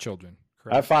 4 children,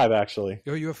 correct? I have 5 actually.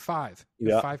 Oh, you have 5.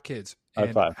 You have 5 kids. I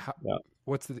have 5.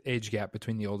 What's the age gap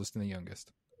between the oldest and the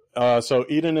youngest? So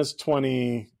Eden is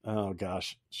 20. Oh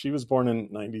gosh, she was born in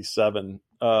 97,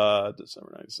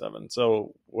 December 97.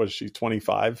 So was she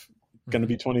 25? Going to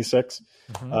be 26.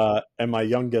 And my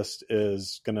youngest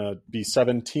is going to be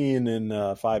 17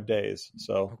 in 5 days.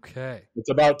 So okay, it's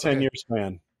about 10 years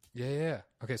span. Yeah.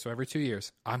 Okay, so every 2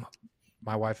 years, I'm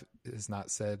My wife has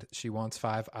not said she wants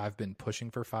 5. I've been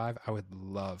pushing for 5. I would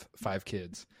love 5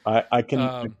 kids. I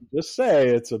can just say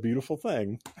it's a beautiful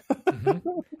thing.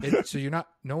 Mm-hmm. So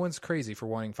no one's crazy for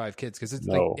wanting 5 kids, because it's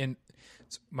like in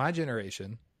my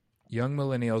generation, young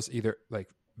millennials, either like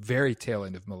very tail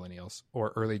end of millennials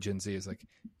or early Gen Z, is like,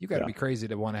 you got to be crazy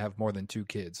to want to have more than 2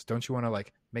 kids. Don't you want to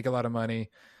like make a lot of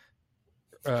money,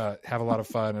 have a lot of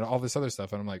fun, and all this other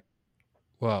stuff? And I'm like,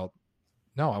 well,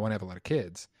 no, I want to have a lot of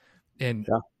kids. And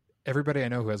everybody I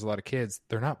know who has a lot of kids,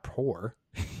 they're not poor.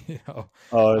 You know,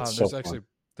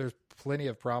 there's plenty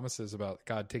of promises about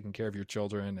God taking care of your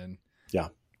children, and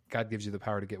God gives you the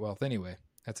power to get wealth anyway.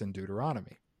 That's in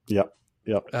Deuteronomy. Yep.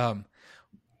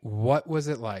 What was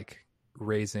it like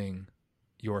raising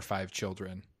your 5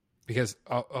 children? Because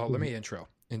let me intro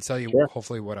and tell you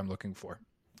hopefully what I'm looking for.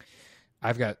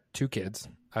 I've got 2 kids.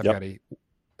 I've got a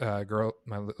girl.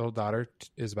 My little daughter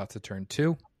is about to turn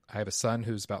 2. I have a son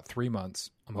who's about 3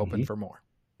 months. I'm hoping for more.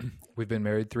 We've been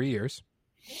married 3 years.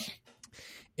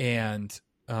 And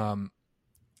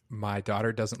my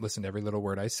daughter doesn't listen to every little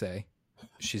word I say.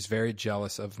 She's very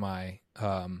jealous of my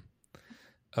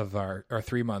of our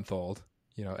 3-month-old,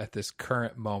 you know, at this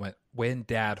current moment when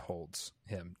dad holds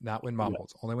him, not when mom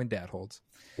holds, only when dad holds.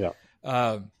 Yeah.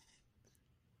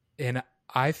 And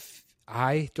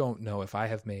I don't know if I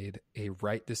have made a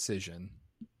right decision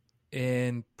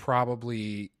in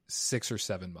probably 6 or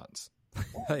 7 months.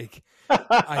 Like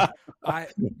I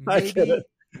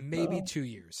maybe 2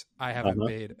 years. I haven't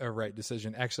made a right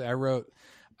decision. Actually,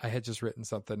 I had just written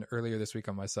something earlier this week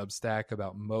on my Substack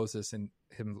about Moses and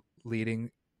him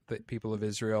leading the people of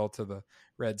Israel to the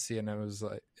Red Sea. And I was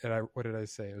like, what did I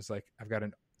say? It was like, I've got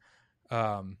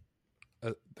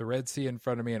the Red Sea in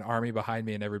front of me, an army behind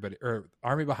me, and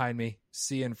army behind me,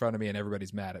 sea in front of me, and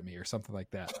everybody's mad at me, or something like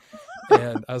that.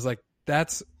 And I was like,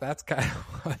 that's kind of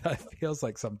what it feels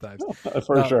like sometimes.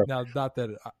 For sure. Now, not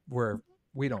that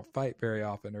we don't fight very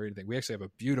often or anything. We actually have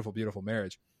a beautiful, beautiful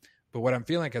marriage. But what I'm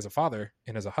feeling like as a father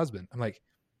and as a husband, I'm like,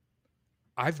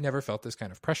 I've never felt this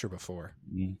kind of pressure before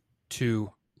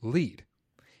to lead.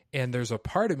 And there's a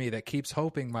part of me that keeps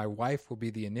hoping my wife will be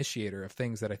the initiator of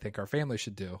things that I think our family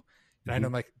should do. And I know,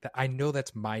 like, I know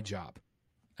that's my job.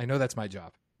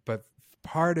 But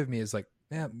part of me is like,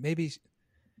 man, maybe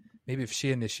if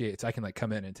she initiates, I can like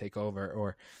come in and take over.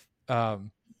 Or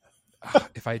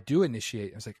if I do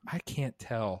initiate, I was like, I can't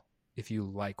tell if you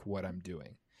like what I'm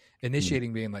doing.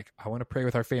 Initiating being like, I want to pray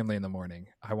with our family in the morning.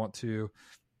 I want to,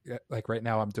 like right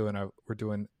now we're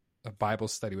doing a Bible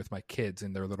study with my kids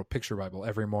in their little picture Bible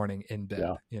every morning in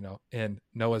bed, you know, and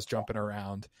Noah's jumping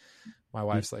around. My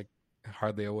wife's like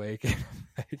hardly awake.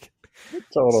 Like,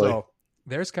 totally. So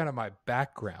there's kind of my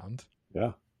background.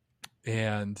 Yeah.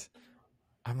 And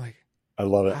I'm like, I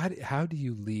love it. How do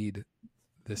you lead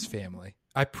this family?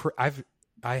 I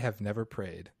have never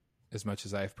prayed as much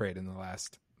as I've prayed in the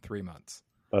last 3 months.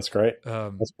 That's great.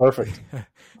 That's perfect.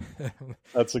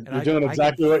 You're doing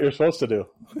exactly what you're supposed to do.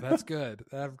 That's good.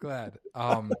 I'm glad.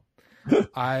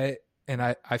 I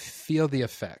feel the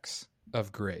effects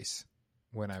of grace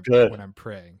when I'm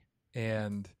praying,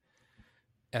 and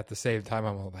at the same time,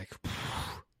 I'm like,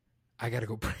 I got to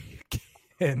go pray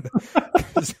again,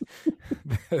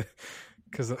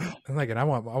 because I'm like, and I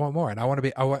want more, and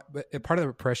but part of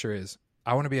the pressure is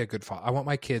I want to be a good father. I want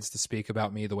my kids to speak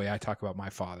about me the way I talk about my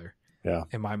father. Yeah.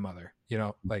 And my mother, you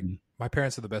know, like my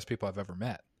parents are the best people I've ever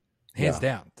met, hands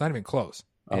down. It's not even close.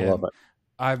 I love it.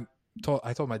 I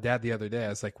told my dad the other day, I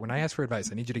was like, when I ask for advice,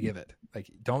 I need you to give it. Like,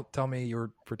 don't tell me you're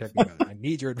protecting me. I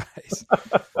need your advice.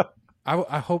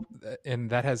 I hope, and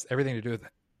that has everything to do with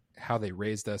how they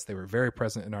raised us. They were very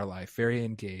present in our life, very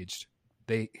engaged.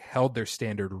 They held their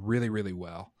standard really, really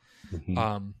well.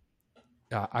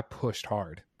 I pushed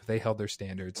hard, but they held their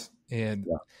standards. And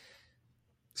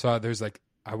so there's like,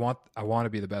 I want to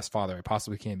be the best father I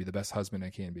possibly can be, the best husband I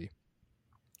can be.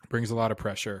 It brings a lot of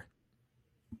pressure.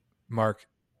 Mark,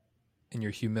 in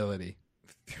your humility,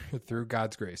 through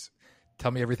God's grace, tell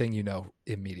me everything you know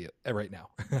immediately, right now.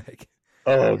 Like,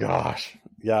 oh gosh.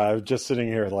 Yeah. I was just sitting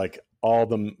here, like all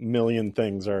the million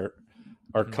things are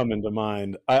coming to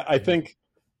mind. I think,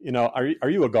 you know, are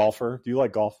you a golfer? Do you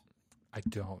like golf? I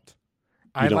don't.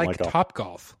 I like Top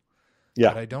Golf.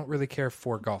 Yeah. But I don't really care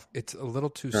for golf. It's a little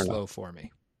too slow for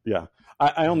me. Yeah.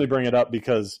 I only bring it up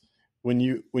because when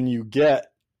you get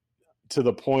to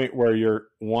the point where you're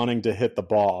wanting to hit the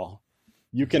ball,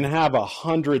 you can have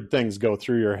 100 things go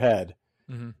through your head,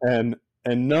 and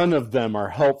none of them are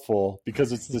helpful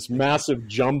because it's this massive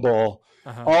jumble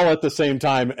all at the same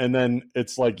time. And then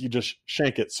it's like, you just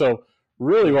shank it. So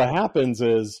really what happens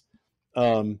is,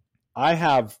 I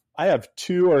have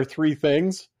 2 or 3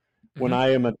 things when I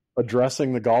am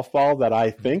addressing the golf ball that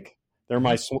I think. They're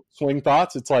my swing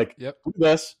thoughts. It's like, do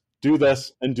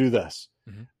this, and do this.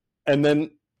 And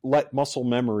then let muscle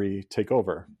memory take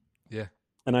over. Yeah.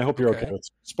 And I hope you're okay with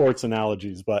sports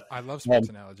analogies, but I love sports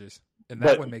analogies. And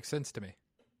that one makes sense to me.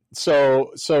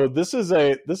 So this is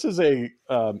a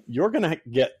you're going to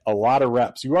get a lot of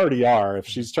reps. You already are. If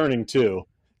she's turning 2,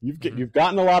 you've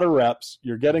gotten a lot of reps.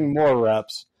 You're getting more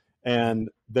reps, and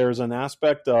there's an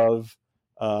aspect of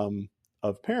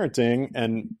parenting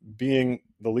and being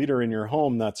the leader in your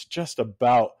home that's just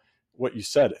about what you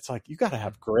said. It's like you got to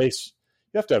have grace.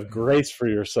 You have to have grace for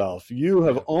yourself. You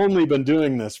have only been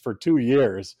doing this for 2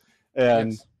 years,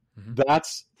 and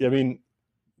that's. I mean,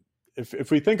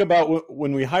 if we think about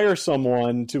when we hire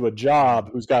someone to a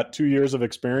job who's got 2 years of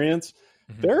experience,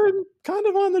 they're kind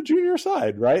of on the junior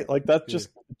side, right? Like that just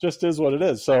is what it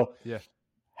is. So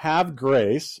have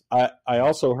grace. I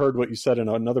also heard what you said in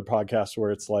another podcast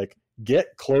where it's like,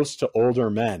 get close to older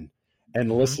men and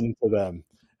listen to them.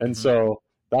 And so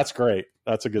that's great.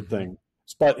 That's a good thing.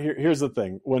 But here's the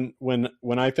thing.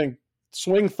 When I think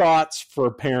swing thoughts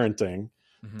for parenting,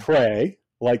 pray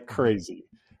like crazy,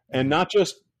 and not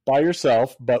just by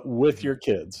yourself, but with your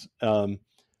kids.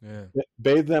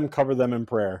 Bathe them, cover them in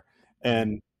prayer.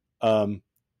 And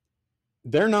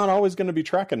they're not always going to be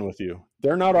trekking with you.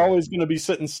 They're not always going to be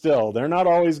sitting still. They're not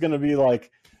always going to be like,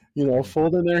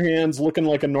 folding their hands, looking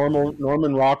like a normal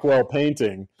Norman Rockwell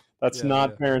painting. That's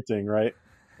not parenting, right?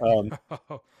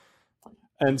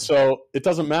 And so it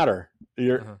doesn't matter.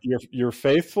 You're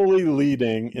faithfully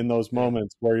leading in those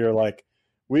moments where you're like,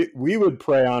 we would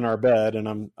pray on our bed, and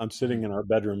I'm sitting in our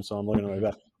bedroom, so I'm looking at my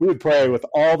bed. We would pray with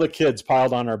all the kids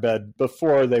piled on our bed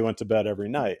before they went to bed every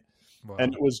night. Wow.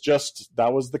 And it was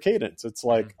that was the cadence. It's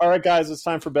like, all right, guys, it's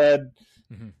time for bed.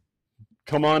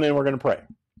 Come on in, we're going to pray.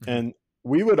 And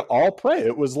we would all pray.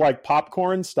 It was like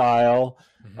popcorn style.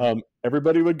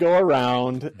 Everybody would go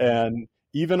around, and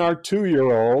even our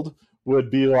 2-year-old would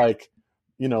be like,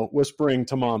 whispering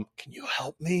to mom, can you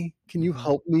help me? Can you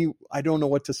help me? I don't know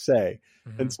what to say.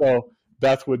 And so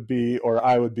Beth would be, or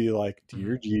I would be like,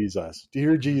 dear Jesus,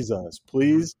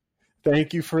 please,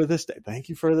 thank you for this day. Thank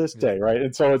you for this day. Right.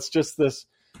 And so it's just this.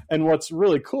 And what's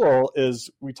really cool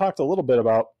is we talked a little bit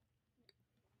about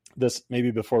this maybe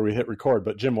before we hit record,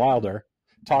 but Jim Wilder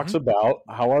talks about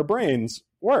how our brains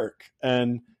work.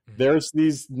 And there's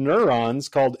these neurons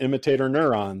called imitator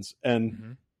neurons,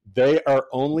 and they are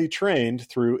only trained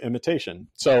through imitation.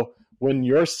 So when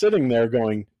you're sitting there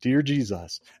going, dear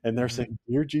Jesus, and they're saying,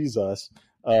 dear Jesus,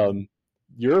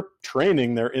 you're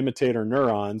training their imitator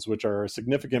neurons, which are a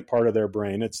significant part of their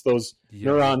brain. It's those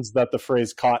neurons that the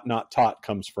phrase caught, not taught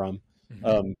comes from.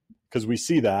 Because we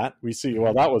see that. We see,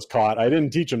 well, that was caught. I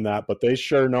didn't teach them that, but they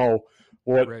sure know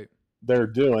what they're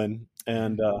doing.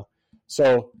 And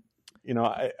so,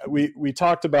 we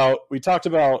talked about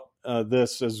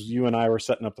this as you and I were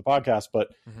setting up the podcast, but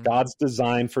God's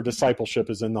design for discipleship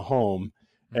is in the home.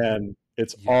 And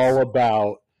it's all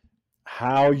about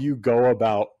how you go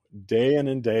about day in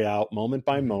and day out, moment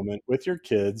by moment with your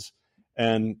kids,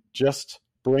 and just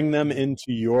bring them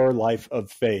into your life of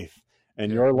faith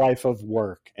and your life of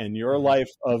work and your life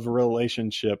of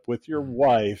relationship with your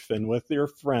wife and with your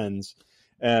friends.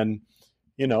 And,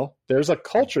 there's a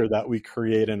culture that we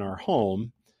create in our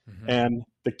home, and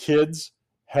the kids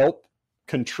help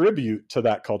contribute to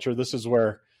that culture. This is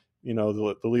where,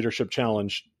 the leadership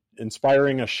challenge,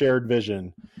 inspiring a shared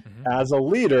vision. As a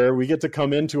leader, we get to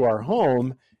come into our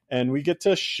home and we get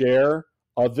to share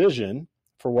a vision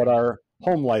for what our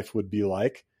home life would be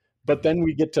like. But then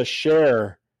we get to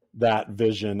share that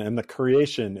vision and the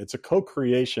creation. It's a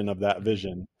co-creation of that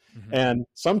vision. And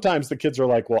sometimes the kids are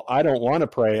like, well, I don't want to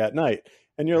pray at night.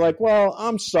 And you're like, well,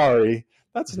 I'm sorry.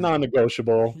 That's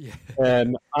non-negotiable.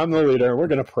 And I'm the leader. We're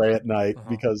going to pray at night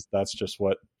because that's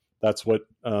what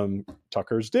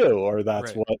Tuckers do, or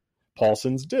that's what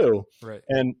Paulsons do.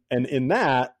 And in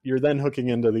that, you're then hooking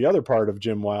into the other part of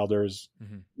Jim Wilder's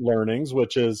learnings,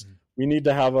 which is we need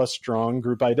to have a strong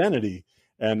group identity.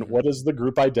 And what is the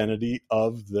group identity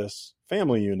of this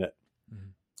family unit?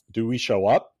 Do we show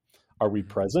up? Are we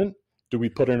present? Do we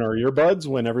put in our earbuds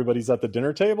when everybody's at the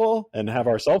dinner table and have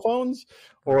our cell phones?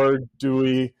 Or do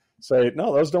we say,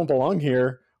 no, those don't belong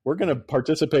here. We're going to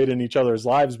participate in each other's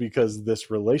lives because this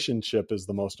relationship is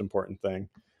the most important thing.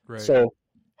 So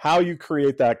how you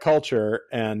create that culture,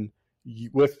 and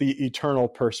with the eternal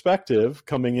perspective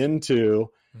coming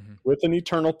into, with an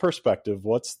eternal perspective,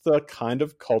 what's the kind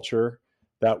of culture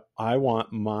that I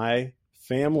want my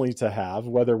family to have,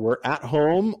 whether we're at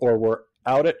home or we're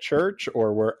out at church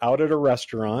or we're out at a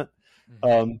restaurant.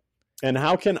 And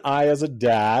how can I, as a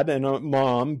dad and a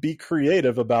mom, be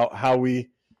creative about how we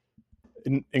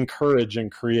encourage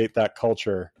and create that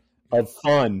culture of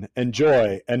fun and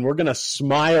joy, and we're going to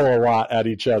smile a lot at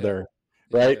each other,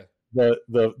 right?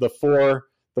 The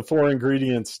four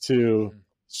ingredients to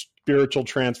spiritual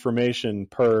transformation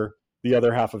per The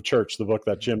Other Half of Church, the book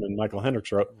that Jim and Michael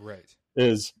Hendricks wrote,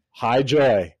 is high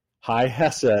joy, high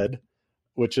hesed,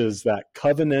 which is that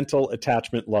covenantal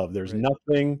attachment love. There's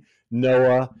nothing,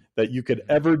 Noah, that you could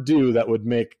ever do that would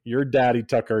make your daddy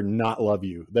Tucker not love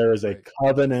you. There is a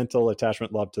covenantal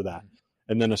attachment love to that.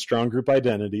 And then a strong group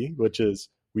identity, which is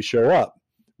we show up.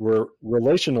 We're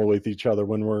relational with each other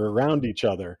when we're around each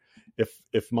other.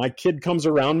 If my kid comes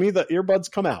around me, the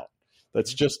earbuds come out.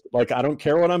 That's just like, I don't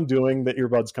care what I'm doing, the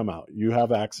earbuds come out. You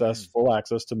have access, full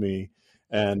access to me.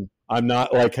 And I'm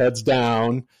not like heads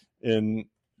down in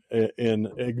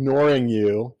ignoring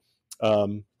you.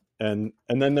 And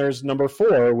then there's number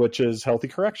 4, which is healthy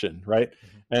correction, right?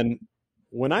 And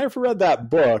when I read that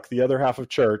book, The Other Half of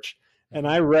Church, and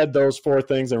I read those 4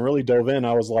 things and really dove in,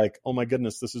 I was like, oh my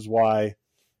goodness, this is why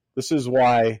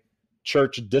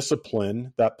church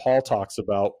discipline that Paul talks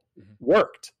about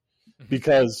worked,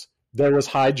 because there was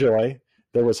high joy,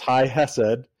 there was high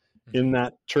hesed in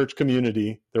that church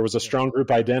community, there was a strong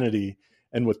group identity.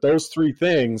 And with those 3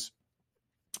 things,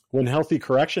 when healthy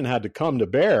correction had to come to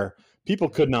bear, people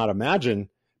could not imagine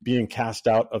being cast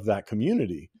out of that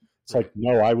community. It's like,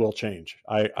 no, I will change.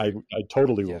 I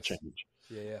totally will change.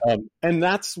 And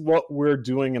that's what we're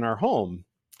doing in our home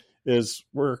is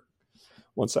we're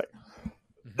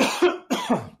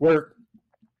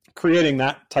creating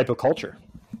that type of culture.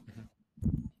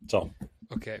 So,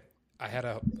 okay. I had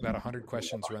about 100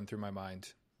 questions run through my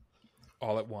mind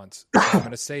all at once. So I'm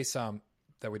going to say some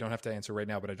that we don't have to answer right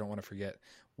now, but I don't want to forget.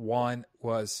 One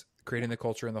was creating the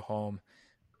culture in the home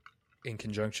in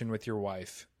conjunction with your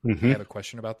wife. I have a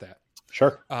question about that.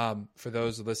 Sure. For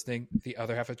those listening, The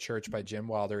Other Half of Church by Jim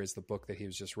Wilder is the book that he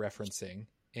was just referencing,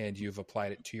 and you've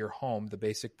applied it to your home. The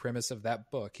basic premise of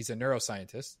that book, he's a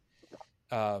neuroscientist,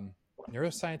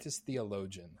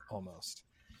 theologian almost.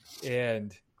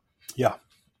 And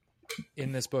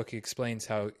in this book, he explains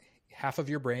how half of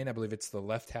your brain, I believe it's the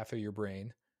left half of your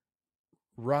brain,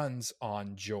 runs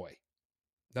on joy.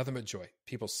 Nothing but joy.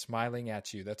 People smiling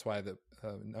at you. That's why the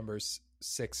Numbers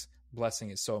 6 blessing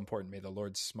is so important. May the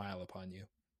Lord smile upon you.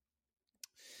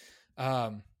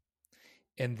 And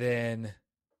then,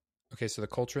 okay, so the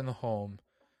culture in the home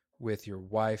with your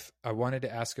wife. I wanted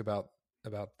to ask about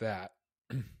that.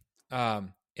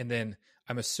 And then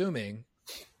I'm assuming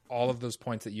all of those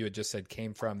points that you had just said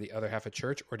came from The Other Half of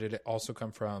Church, or did it also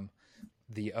come from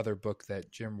the other book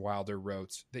that Jim Wilder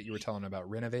wrote that you were telling about,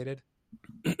 Renovated?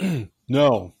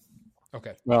 No.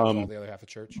 Okay. All The Other Half of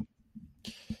Church?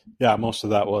 Yeah, most of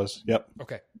that was. Yep.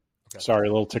 Okay. Sorry,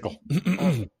 a little tickle.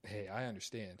 Hey, I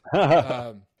understand.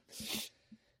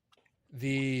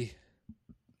 The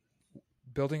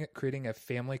creating a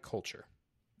family culture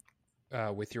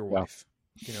with your wife,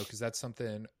 because that's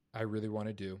something I really want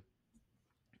to do.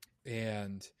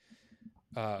 And,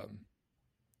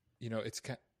 it's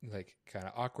kind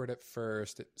of awkward at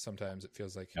first. Sometimes it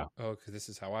feels like, oh, because this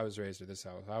is how I was raised, or this is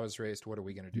how I was raised. What are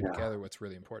we going to do together? What's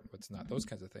really important? What's not? Those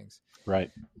kinds of things. Right.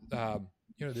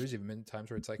 There's even been times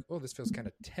where it's like, oh, this feels kind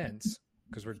of tense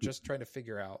because we're just trying to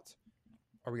figure out,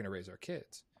 are we going to raise our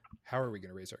kids? How are we going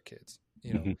to raise our kids?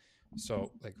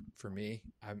 So like for me,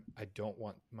 I don't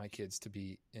want my kids to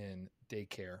be in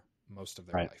daycare most of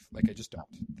their life. Like I just don't.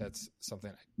 That's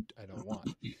something I don't want.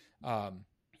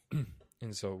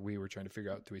 And so we were trying to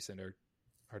figure out, do we send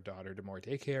our daughter to more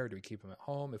daycare? Do we keep them at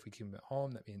home? If we keep them at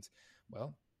home, that means,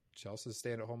 well, Chelsea's a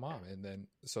stay-at-home mom. And then,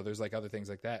 so there's like other things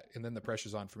like that. And then the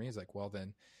pressure's on for me is like, well,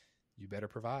 then you better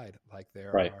provide. Like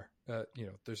there are,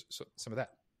 there's some of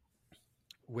that.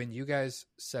 When you guys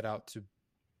set out to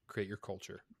create your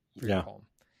culture for your home,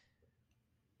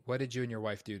 what did you and your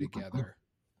wife do together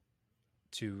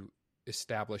to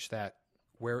establish that?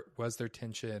 Where was there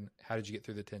tension? How did you get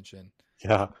through the tension?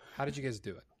 Yeah. How did you guys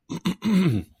do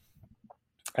it?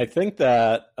 I think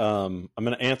that I'm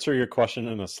going to answer your question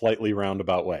in a slightly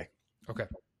roundabout way. Okay.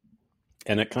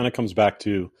 And it kind of comes back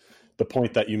to the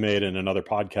point that you made in another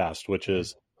podcast, which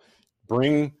is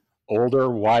bring older,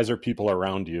 wiser people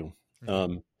around you.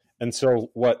 Mm-hmm. And so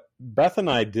what Beth and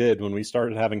I did when we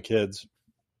started having kids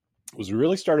was we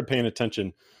really started paying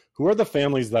attention. Who are the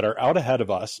families that are out ahead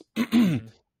of us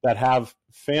that have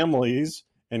families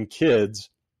and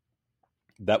kids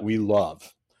that we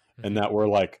love and that we're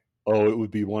like, oh, it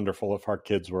would be wonderful if our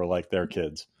kids were like their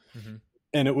kids. Mm-hmm.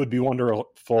 And it would be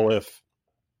wonderful if,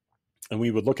 and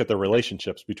we would look at the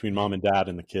relationships between mom and dad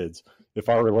and the kids, if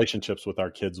our relationships with our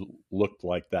kids looked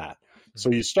like that. Mm-hmm.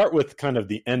 So you start with kind of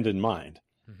the end in mind.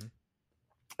 Mm-hmm.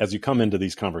 as you come into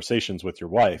these conversations with your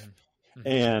wife,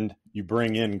 and you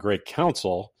bring in great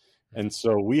counsel. And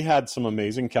so we had some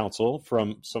amazing counsel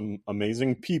from some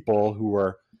amazing people who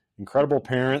were incredible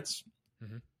parents,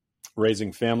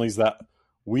 raising families that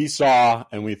we saw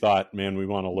and we thought, man, we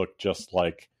want to look just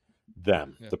like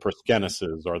them, the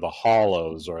Priskeneses or the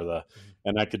Hollows or the,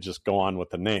 and I could just go on with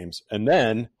the names. And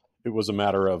then it was a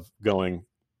matter of going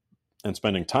and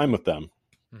spending time with them.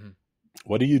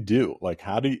 What do you do? Like,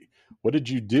 what did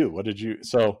you do?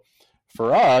 So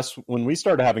for us, when we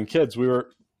started having kids, we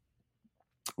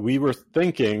were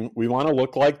thinking we want to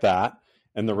look like that.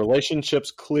 And the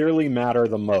relationships clearly matter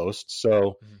the most.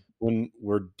 So when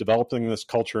we're developing this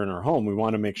culture in our home, we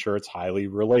want to make sure it's highly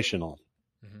relational.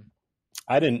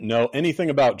 I didn't know anything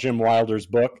about Jim Wilder's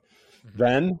book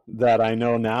then that I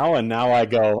know now. And now I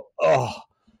go, oh,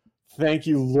 thank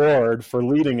you, Lord, for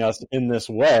leading us in this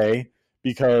way,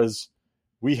 because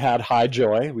we had high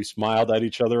joy. We smiled at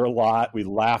each other a lot. We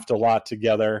laughed a lot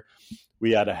together.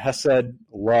 We had a Hesed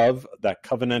love, that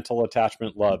covenantal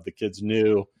attachment love. The kids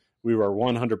knew we were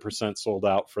 100% sold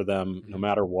out for them no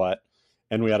matter what.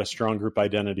 And we had a strong group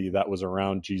identity that was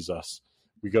around Jesus.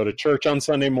 We go to church on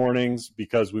Sunday mornings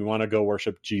because we want to go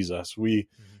worship Jesus. We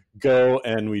go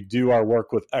and we do our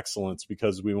work with excellence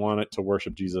because we want it to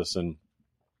worship Jesus, and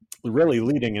really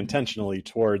leading intentionally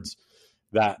towards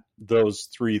those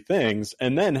three things.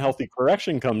 And then healthy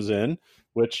correction comes in,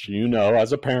 which,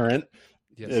 as a parent,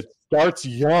 it starts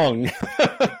young.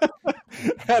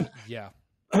 And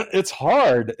it's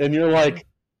hard. And you're like,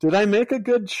 did I make a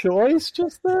good choice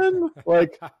just then?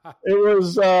 Like, it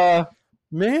was,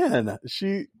 man,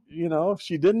 she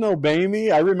didn't obey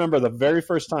me. I remember the very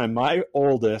first time I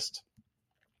was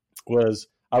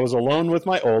alone with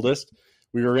my oldest.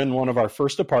 We were in one of our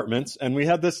first apartments, and we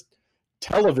had this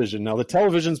television. Now, the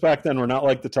televisions back then were not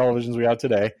like the televisions we have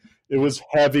today. It was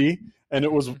heavy, and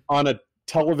it was on a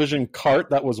television cart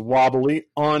that was wobbly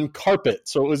on carpet.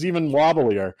 So it was even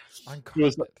wobblier.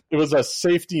 It was a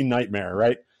safety nightmare,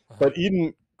 right? But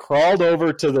Eden crawled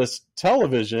over to this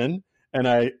television, and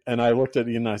I looked at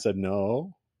Eden and I said,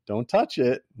 no, don't touch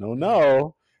it.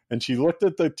 No. And she looked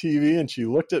at the TV and she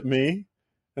looked at me,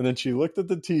 and then she looked at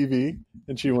the TV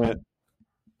and she went,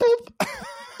 boop.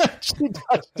 She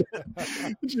touched it.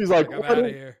 And she's like,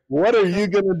 what are you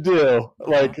going to do?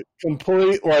 Like,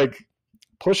 complete, like,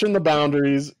 pushing the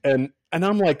boundaries. And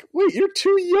I'm like, wait, you're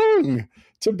too young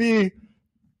to be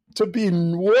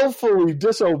willfully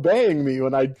disobeying me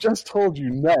when I just told you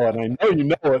no. And I know you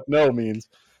know what no means.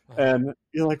 And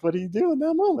you're like, what do you do in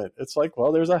that moment? It's like,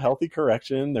 well, there's a healthy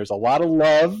correction. There's a lot of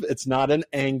love. It's not an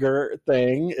anger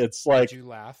thing. It's like, did you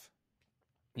laugh?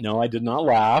 No, I did not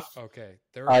laugh. Okay.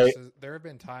 There have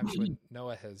been times when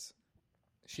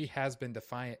she has been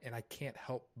defiant, and I can't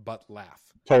help but laugh.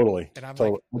 Totally. And I'm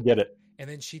like, I get it. And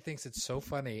then she thinks it's so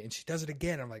funny, and she does it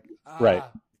again. I'm like, right.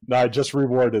 No, I just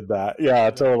rewarded that. Yeah,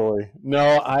 totally.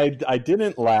 No, I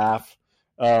didn't laugh.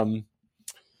 There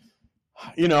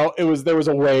was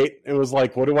a weight. It was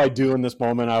like, what do I do in this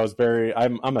moment?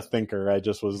 I'm a thinker. I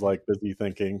just was like busy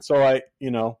thinking. So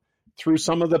through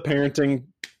some of the parenting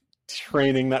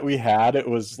training that we had, it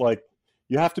was like,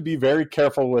 you have to be very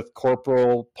careful with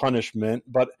corporal punishment,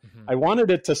 but I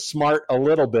wanted it to smart a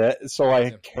little bit. So I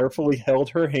carefully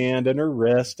held her hand and her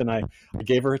wrist, and I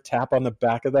gave her a tap on the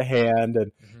back of the hand,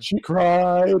 and she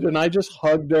cried, and I just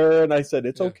hugged her, and I said,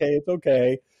 it's okay.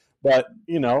 But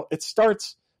it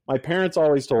starts, my parents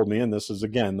always told me, and this is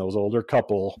again, those older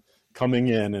couple coming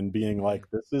in and being like,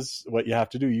 this is what you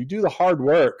have to do. You do the hard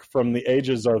work from the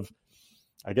ages of,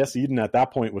 I guess Eden at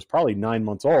that point was probably 9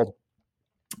 months old,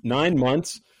 9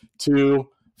 months to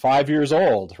 5 years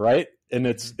old, right? And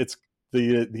it's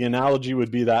the analogy would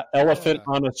be that elephant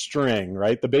on a string,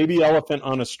 right? The baby elephant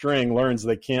on a string learns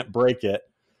they can't break it,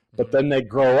 but then they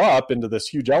grow up into this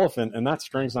huge elephant, and that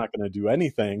string's not going to do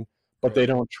anything, but they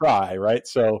don't try, right?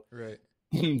 So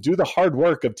do the hard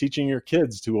work of teaching your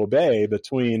kids to obey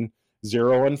between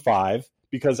 0 and 5,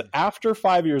 because after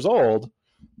 5 years old,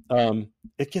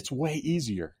 it gets way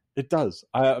easier. It does.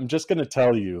 I'm just going to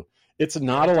tell you, it's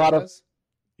not a lot of,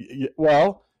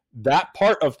 well, that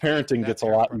part of parenting gets a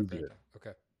lot easier.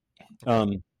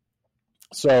 Okay.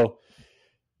 So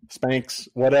spanks,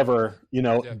 whatever,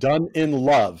 done in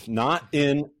love, not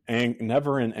in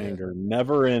never in anger,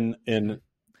 never in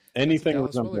anything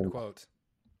resembling. Quote.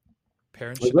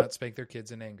 Parents should not spank their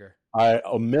kids in anger. I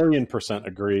 1,000,000%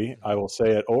 agree. I will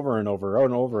say it over and over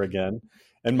and over again.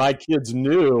 And my kids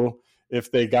knew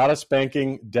if they got a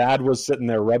spanking, Dad was sitting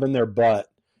there rubbing their butt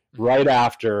right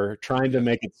after, trying to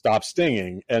make it stop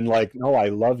stinging. And like, no, I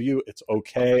love you. It's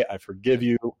okay. I forgive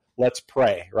you. Let's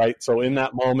pray, right? So in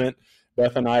that moment,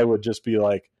 Beth and I would just be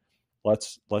like,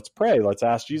 let's pray. Let's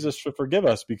ask Jesus to forgive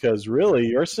us, because really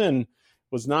your sin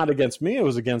was not against me. It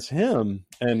was against him.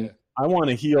 And I want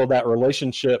to heal that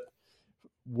relationship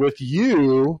with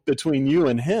you, between you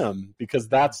and him, because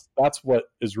that's what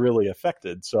is really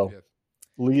affected. So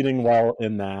leading well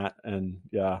in that. And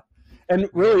and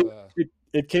really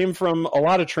it came from a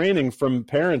lot of training from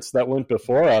parents that went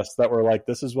before us that were like,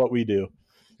 this is what we do.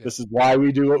 This is why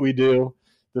we do what we do.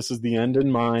 This is the end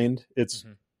in mind. It's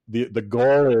the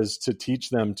goal is to teach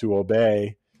them to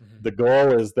obey. The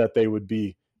goal is that they would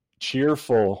be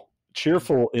cheerful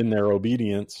in their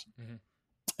obedience.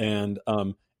 And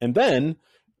then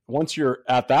once you're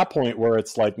at that point where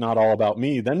it's like not all about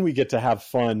me, then we get to have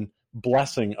fun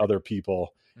blessing other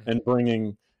people and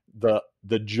bringing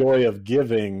the joy of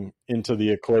giving into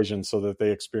the equation, so that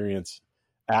they experience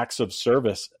acts of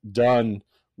service done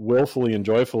willfully and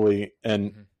joyfully.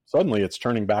 And suddenly it's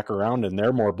turning back around and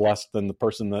they're more blessed than the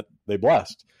person that they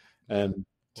blessed. And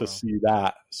to see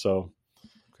that. So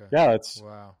it's,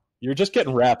 you're just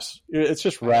getting reps. It's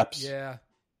just reps. Yeah.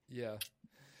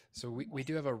 So we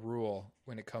do have a rule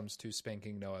when it comes to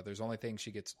spanking Noah. There's only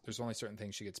certain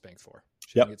things she gets spanked for.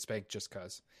 She doesn't get spanked just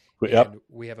because. And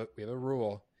we have a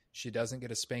rule. She doesn't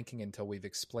get a spanking until we've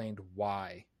explained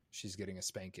why she's getting a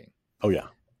spanking. Oh yeah.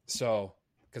 So,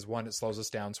 because one, it slows us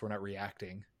down, so we're not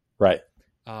reacting. Right.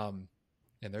 And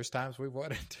there's times we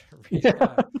wanted to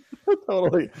react.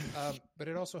 Totally. But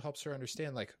it also helps her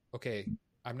understand, like, okay,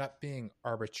 I'm not being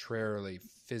arbitrarily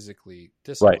physically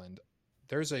disciplined. Right.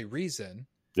 There's a reason.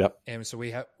 Yep. And so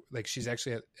we have, like, she's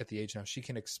actually at the age now, she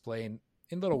can explain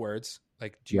in little words,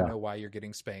 like, do you know why you're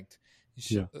getting spanked?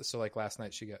 So like last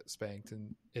night she got spanked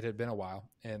and it had been a while,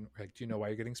 and like, do you know why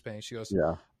you're getting spanked? She goes,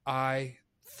 I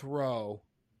throw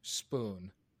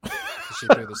spoon.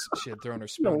 She had thrown her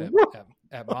spoon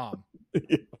at mom.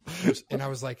 And I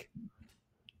was like,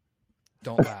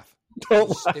 don't laugh.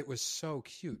 It was so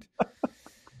cute.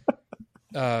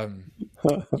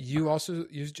 You also,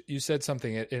 you said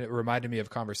something, and it reminded me of a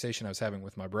conversation I was having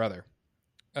with my brother.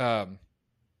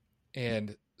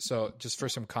 And so just for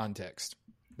some context,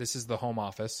 this is the home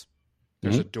office.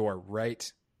 There's a door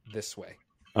right this way.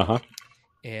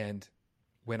 And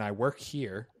when I work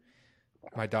here,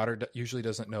 my daughter usually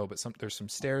doesn't know, but there's some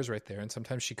stairs right there. And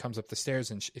sometimes she comes up the stairs,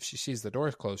 and if she sees the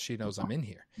door closed, she knows I'm in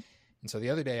here. And so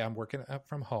the other day I'm working up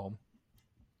from home,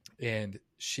 and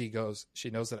she knows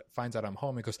that, finds out I'm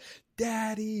home, and goes,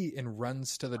 Daddy, and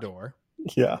runs to the door.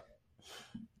 Yeah.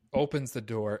 Opens the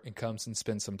door and comes and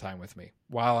spends some time with me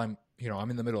while I'm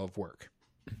in the middle of work.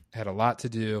 I had a lot to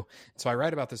do. So I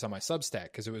write about this on my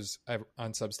Substack, because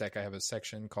on Substack, I have a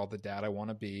section called The Dad I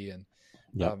Want to Be. And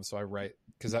so I write,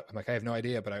 because I'm like, I have no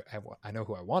idea, but I know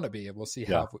who I want to be, and we'll see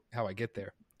how I get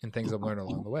there, and things I've learned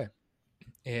along the way.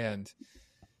 And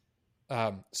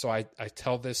so I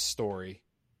tell this story,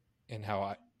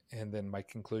 and then my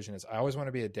conclusion is, I always want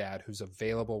to be a dad who's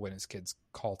available when his kids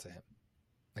call to him.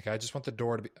 Like, I just want the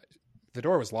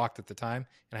door was locked at the time,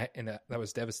 and that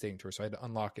was devastating to her. So I had to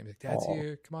unlock it and be like, Dad's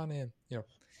here, come on in,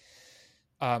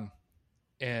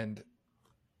 and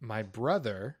my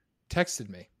brother texted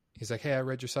me. He's like, hey, I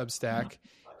read your Substack.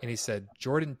 And he said,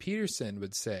 Jordan Peterson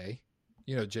would say,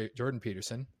 Jordan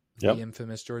Peterson, the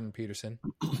infamous Jordan Peterson,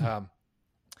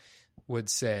 would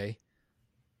say,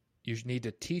 you need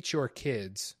to teach your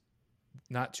kids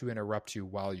not to interrupt you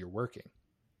while you're working.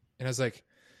 And I was like,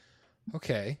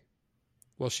 okay,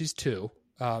 well, she's 2.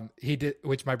 He did,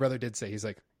 which my brother did say. He's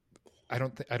like, I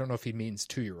don't know if he means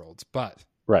 2-year-olds, but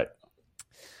right.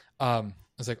 I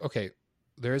was like, okay,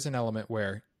 there is an element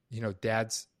where,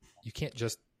 dads, you can't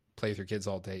just play with your kids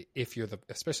all day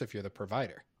especially if you're the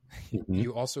provider.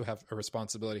 You also have a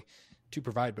responsibility to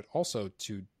provide, but also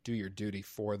to do your duty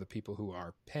for the people who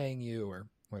are paying you or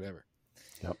whatever.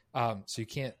 Yep. So you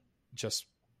can't just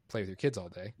play with your kids all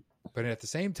day, but at the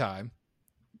same time,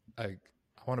 I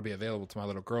want to be available to my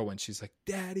little girl when she's like,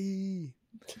 Daddy.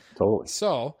 Totally.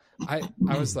 So I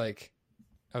was like,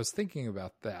 I was thinking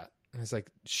about that, and I was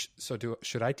like,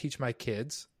 should I teach my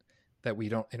kids that we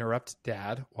don't interrupt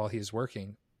Dad while he's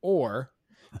working, or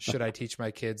should I teach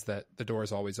my kids that the door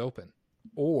is always open,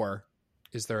 or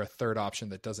is there a third option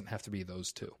that doesn't have to be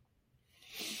those two?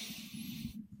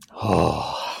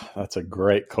 Oh, that's a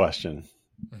great question.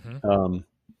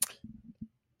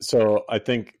 So I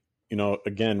think,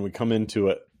 again, we come into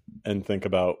it and think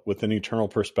about, with an eternal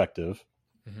perspective,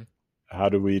 how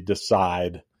do we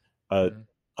decide a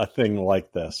thing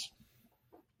like this?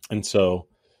 And so,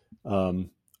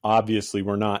 obviously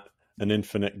we're not an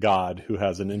infinite God who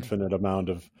has an infinite amount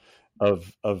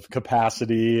of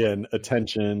capacity and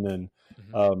attention.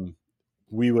 And,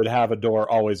 we would have a door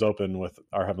always open with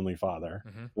our Heavenly Father.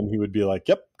 And he would be like,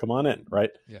 yep, come on in, right?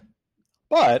 Yeah.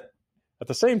 But at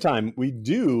the same time, we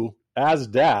do, as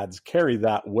dads, carry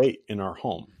that weight in our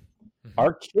home.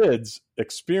 Our kids'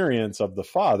 experience of the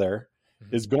Father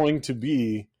is going to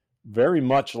be very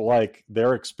much like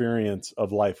their experience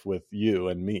of life with you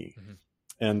and me.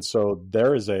 And so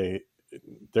there's a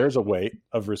weight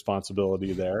of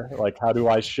responsibility there. Like, how do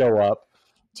I show up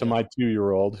to my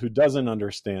 2-year-old who doesn't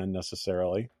understand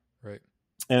necessarily? Right.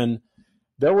 And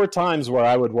there were times where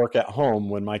I would work at home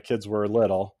when my kids were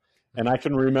little, and I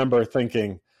can remember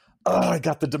thinking, oh, I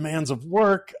got the demands of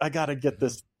work. I got to get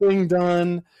this thing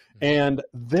done. And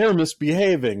they're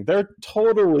misbehaving. They're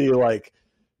totally like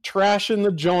trashing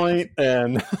the joint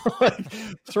and like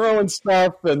throwing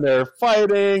stuff, and they're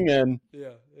fighting.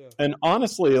 And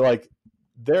honestly, like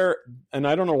and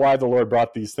I don't know why the Lord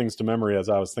brought these things to memory as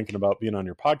I was thinking about being on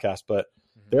your podcast, but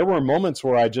there were moments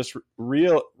where I just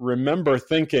remember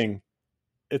thinking,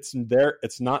 it's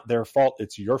not their fault.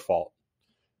 It's your fault.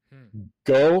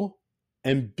 Go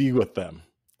and be with them.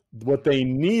 What they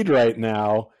need right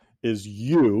now is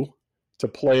you to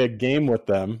play a game with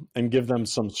them and give them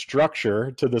some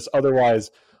structure to this otherwise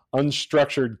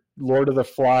unstructured Lord of the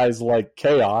Flies like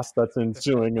chaos that's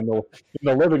ensuing in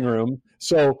the living room.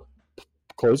 So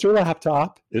close your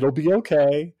laptop. It'll be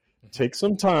okay. Take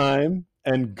some time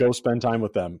and go spend time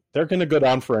with them. They're going to go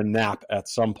down for a nap at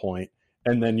some point,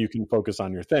 and then you can focus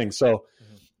on your thing. So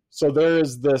there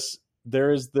is this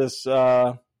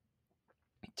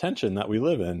tension that we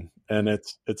live in, and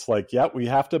it's like, yeah, we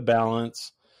have to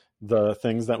balance the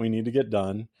things that we need to get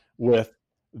done with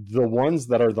the ones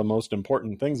that are the most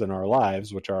important things in our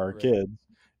lives, which are our kids.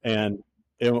 And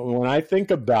when I think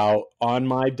about on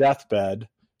my deathbed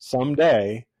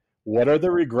someday, what are the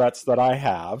regrets that I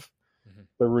have?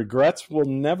 The regrets will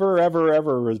never, ever,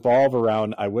 ever revolve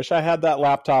around, I wish I had that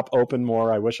laptop open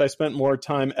more. I wish I spent more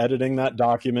time editing that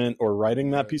document or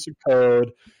writing that piece of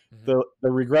code. The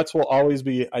regrets will always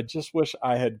be, I just wish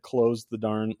I had closed the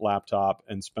darn laptop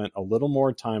and spent a little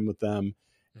more time with them.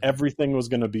 Everything was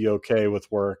going to be okay with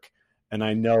work, and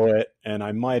I know it, and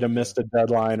I might have missed a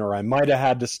deadline, or I might have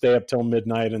had to stay up till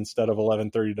midnight instead of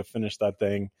 11:30 to finish that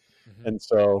thing. And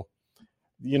so,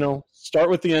 start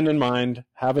with the end in mind,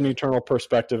 have an eternal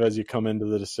perspective as you come into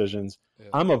the decisions.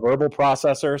 I'm a verbal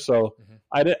processor, so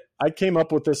I came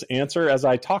up with this answer as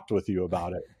I talked with you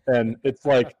about it. And it's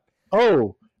like,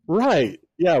 oh, right.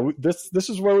 Yeah, this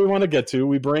is where we want to get to.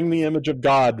 We bring the image of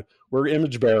God. We're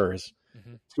image bearers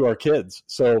to our kids.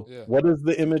 So what is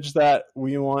the image that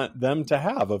we want them to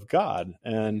have of God?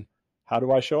 And how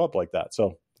do I show up like that?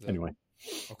 So anyway.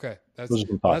 Okay.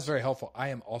 That's very helpful. I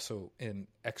am also an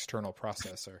external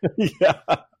processor.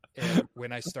 And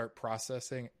when I start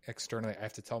processing externally, I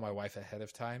have to tell my wife ahead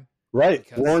of time. Right.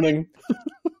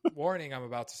 Warning, I'm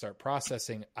about to start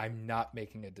processing. I'm not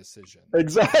making a decision.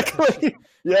 Exactly.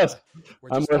 Yes. We're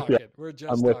just talking. We're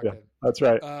just talking. That's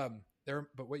right.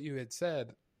 But what you had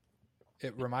said,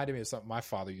 it reminded me of something my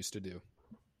father used to do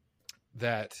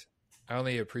that I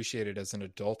only appreciated as an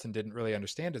adult and didn't really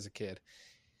understand as a kid.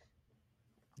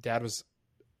 Dad was,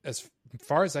 as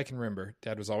far as I can remember,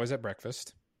 Dad was always at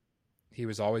breakfast. He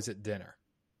was always at dinner.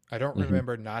 I don't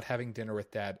remember not having dinner with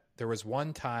Dad. There was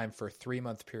one time for a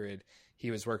 3-month period,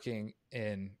 he was working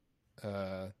in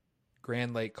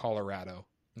Grand Lake, Colorado.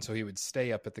 And so he would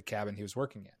stay up at the cabin he was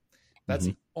working at. That's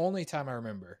the only time I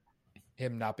remember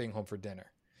him not being home for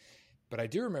dinner. But I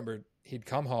do remember he'd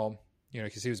come home,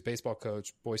 because he was baseball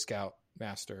coach, Boy Scout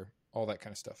master, all that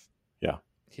kind of stuff. Yeah.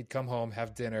 He'd come home,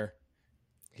 have dinner.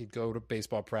 He'd go to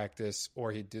baseball practice,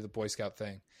 or he'd do the Boy Scout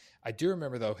thing. I do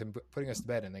remember, though, him putting us to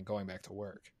bed and then going back to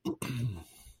work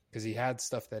because he had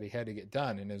stuff that he had to get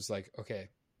done. And it was like, okay,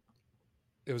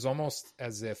 it was almost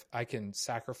as if I can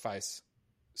sacrifice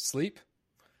sleep,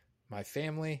 my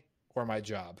family, or my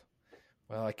job.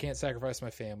 Well, I can't sacrifice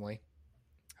my family.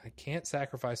 I can't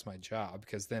sacrifice my job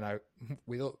because then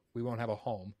we won't have a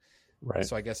home. Right.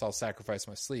 So I guess I'll sacrifice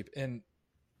my sleep. And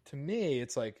to me,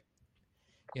 it's like,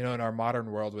 in our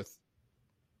modern world with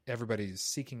everybody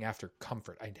seeking after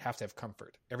comfort, I have to have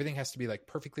comfort. Everything has to be like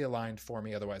perfectly aligned for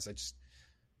me. Otherwise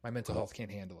my mental health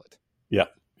can't handle it. Yeah.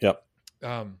 Yep.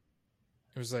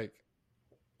 It was like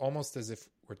almost as if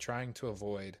we're trying to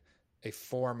avoid a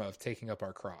form of taking up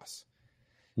our cross.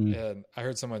 And I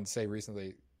heard someone say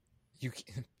recently,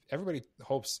 everybody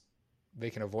hopes they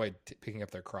can avoid picking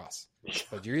up their cross,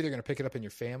 but you're either going to pick it up in your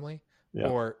family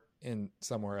or in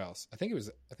somewhere else. I think it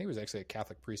was actually a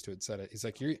Catholic priest who had said it. He's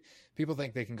like, people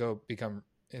think they can go become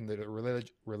in the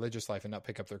religious life and not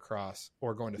pick up their cross,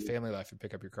 or go into family life and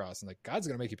pick up your cross. And like, God's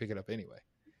going to make you pick it up anyway.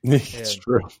 It's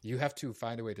true. You have to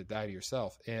find a way to die to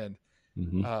yourself. And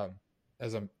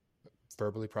as I'm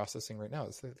verbally processing right now,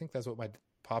 I think that's what my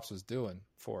pops was doing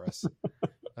for us.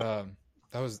 That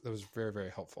was very, very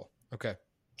helpful. Okay.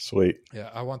 Sweet. Yeah.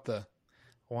 I want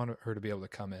her to be able to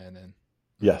come in and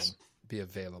yes, be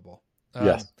available.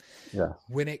 Yes. Yeah.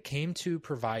 When it came to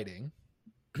providing,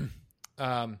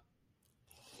 the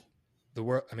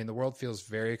world feels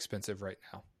very expensive right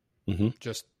now.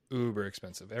 Just uber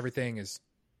expensive. Everything is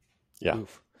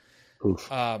oof.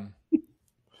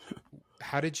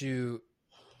 How did you,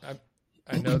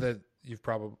 I know that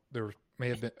there may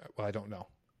have been, well, I don't know.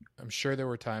 I'm sure there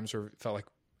were times where it felt like,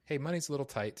 hey, money's a little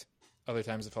tight. Other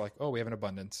times it felt like, oh, we have an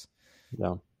abundance.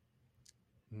 Yeah.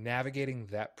 Navigating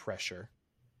that pressure,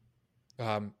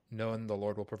 knowing the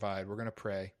Lord will provide, we're going to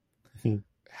pray.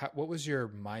 What was your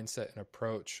mindset and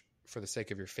approach for the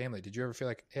sake of your family? Did you ever feel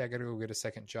like, hey, I got to go get a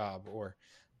second job, or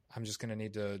I'm just going to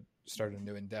need to start a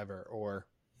new endeavor, or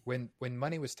when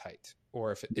money was tight,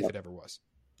 or if it ever was?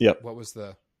 Yep. What was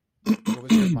your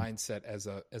mindset as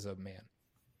a man?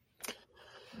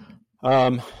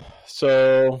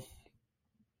 So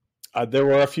there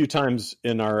were a few times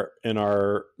in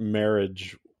our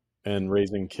marriage and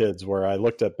raising kids where I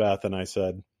looked at Beth and I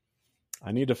said,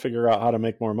 I need to figure out how to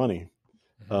make more money.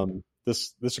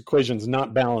 This equation's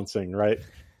not balancing, right?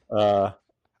 I've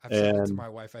said that to my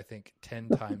wife, I think 10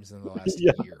 times in the last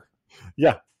year.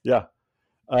 Yeah.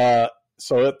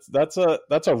 So that's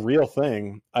a real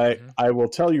thing. I will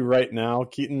tell you right now,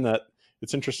 Keaton, that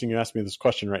it's interesting you asked me this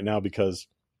question right now, because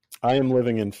I am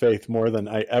living in faith more than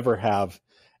I ever have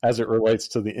as it relates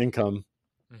to the income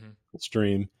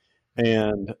stream.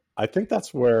 And I think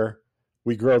that's where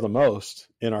we grow the most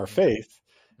in our faith,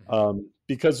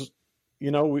 because,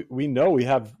 we know we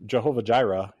have Jehovah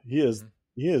Jireh. He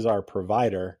is our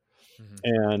provider.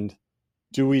 And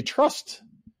do we trust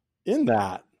in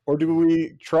that? Or do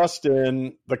we trust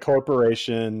in the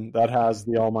corporation that has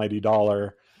the almighty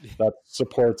dollar that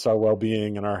supports our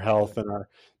well-being and our health and our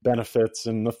benefits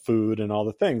and the food and all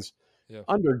the things? Yeah.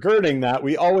 Undergirding that,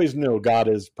 we always know God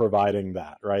is providing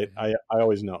that, right? I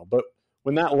always know. But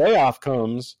when that layoff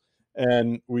comes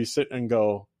and we sit and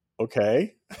go,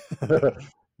 okay,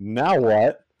 now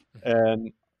what?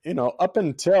 And, up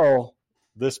until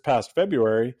this past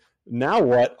February, now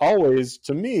what always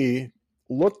to me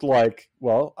looked like,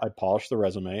 well, I polish the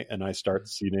resume and I start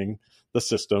seeding the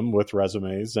system with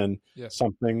resumes, and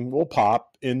something will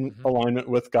pop in alignment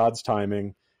with God's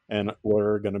timing, and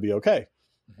we're going to be okay.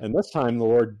 And this time the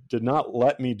Lord did not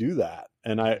let me do that.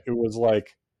 And it was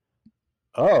like,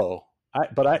 but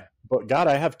God,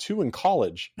 I have 2 in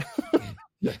college.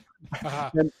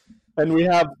 and we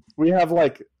have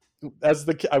like,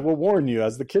 I will warn you,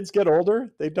 as the kids get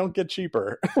older, they don't get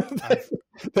cheaper.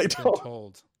 they don't.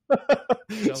 Told.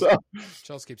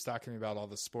 Chelsea keeps talking to me about all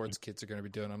the sports kids are going to be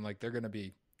doing. I'm like, they're going to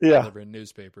be yeah. delivering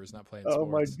newspapers, not playing sports. Oh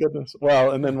my goodness.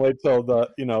 Well, and then wait till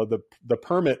the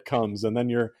permit comes, and then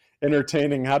you're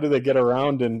entertaining how do they get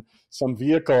around in some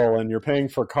vehicle, and you're paying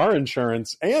for car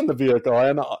insurance and the vehicle,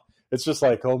 and it's just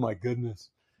like, oh my goodness,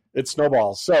 it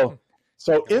snowballs. So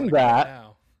in that,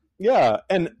 yeah,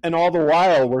 and all the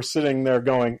while we're sitting there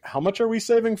going, how much are we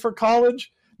saving for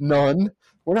college? None.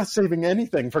 We're not saving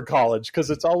anything for college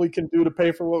because it's all we can do to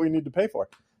pay for what we need to pay for.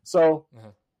 So,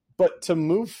 but to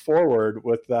move forward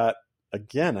with that,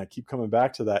 again, I keep coming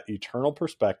back to that eternal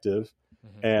perspective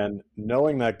and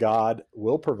knowing that God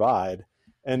will provide.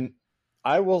 And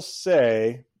I will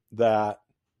say that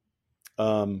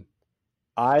I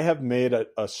have made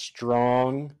a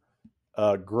strong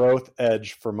growth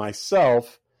edge for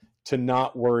myself to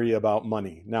not worry about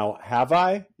money. Now, have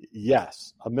I?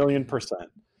 Yes,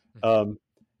 1,000,000%.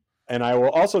 And I will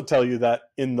also tell you that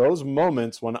in those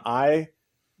moments when I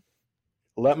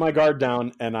let my guard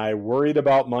down and I worried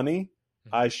about money,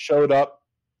 I showed up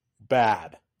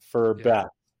bad for Beth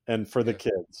and for the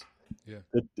kids. Yeah.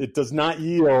 It does not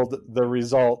yield the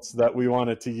results that we want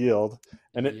it to yield,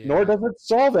 and nor does it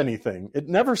solve anything. It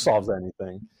never solves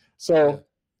anything. So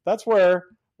that's where,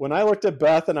 when I looked at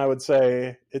Beth and I would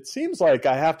say, it seems like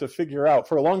I have to figure out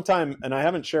for a long time, and I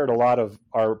haven't shared a lot of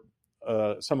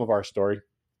some of our story.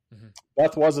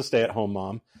 Beth was a stay-at-home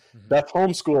mom. Beth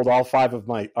homeschooled all 5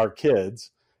 of our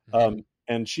kids,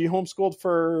 and she homeschooled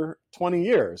for 20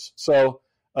 years. So,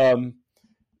 and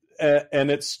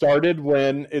it started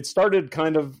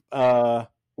kind of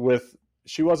with,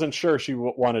 she wasn't sure she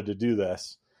wanted to do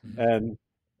this, and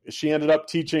she ended up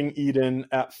teaching Eden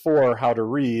at 4 how to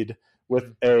read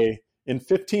in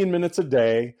 15 minutes a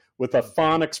day with a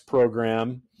phonics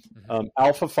program,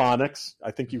 Alpha Phonics.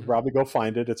 I think you can probably go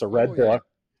find it. It's a red book.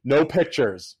 No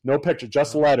pictures,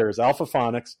 just letters, Alpha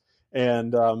Phonics.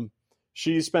 And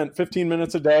she spent 15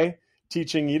 minutes a day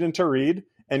teaching Eden to read.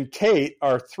 And Kate,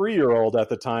 our 3-year-old at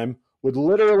the time, would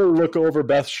literally look over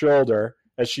Beth's shoulder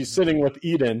as she's sitting with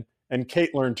Eden. And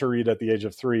Kate learned to read at the age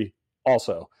of 3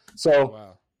 also.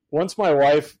 So once my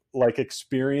wife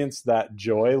experienced that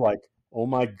joy, oh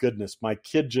my goodness, my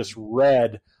kid just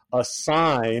read a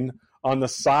sign on the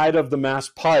side of the Mass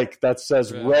Pike that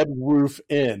says Red Roof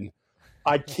Inn.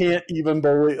 I can't even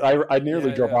believe I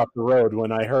nearly drove off the road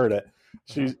when I heard it.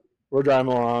 We're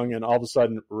driving along and all of a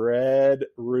sudden Red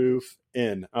Roof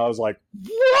Inn. I was like,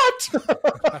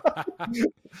 what?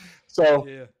 So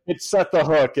it set the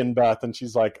hook in Beth, and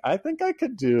she's like, I think I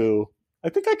could do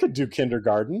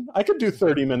kindergarten. I could do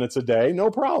 30 minutes a day, no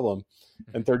problem.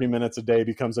 And 30 minutes a day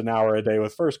becomes an hour a day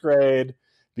with first grade,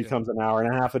 becomes an hour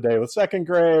and a half a day with second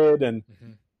grade. And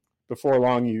before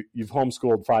long, you've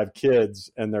homeschooled 5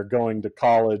 kids and they're going to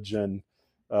college. And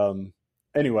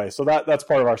anyway, so that's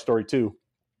part of our story too.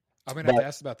 I'm going to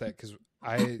ask about that because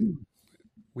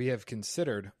we have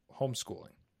considered homeschooling.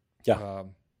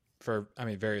 For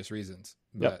various reasons,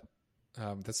 but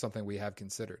that's something we have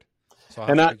considered. So I'll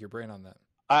have to pick your brain on that.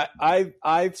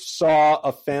 I saw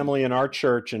a family in our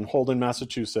church in Holden,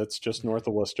 Massachusetts, just north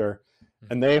of Worcester,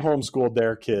 and they homeschooled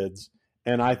their kids.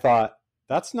 And I thought,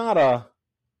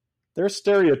 there's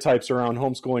stereotypes around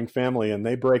homeschooling family, and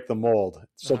they break the mold.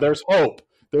 So there's hope.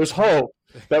 There's hope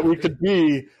that we could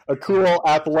be a cool,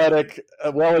 athletic,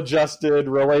 well-adjusted,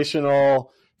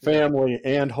 relational family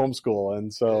and homeschool.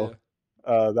 And so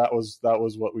that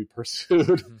was what we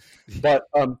pursued. But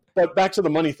back to the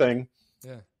money thing.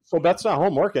 So Beth's not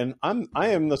home working. I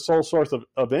am the sole source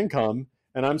of income,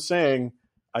 and I'm saying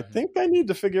I think I need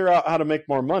to figure out how to make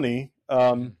more money.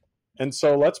 And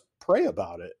so let's pray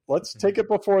about it. Let's take it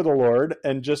before the Lord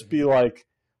and just be like,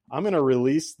 I'm going to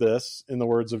release this, in the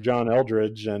words of John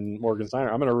Eldridge and Morgan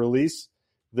Steiner. I'm going to release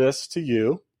this to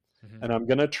you, and I'm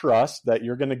going to trust that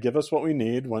you're going to give us what we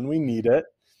need when we need it.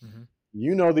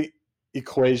 You know the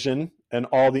equation and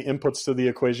all the inputs to the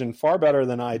equation far better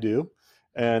than I do.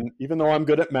 And even though I'm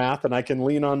good at math and I can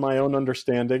lean on my own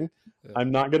understanding,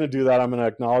 I'm not going to do that. I'm going to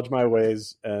acknowledge my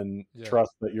ways and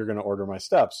trust that you're going to order my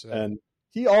steps. And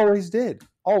he always did.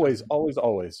 Always, always,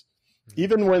 always.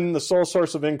 Even when the sole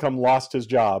source of income lost his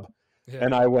job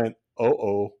and I went,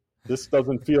 this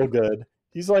doesn't feel good.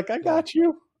 He's like, I got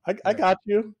you. I got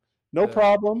you. No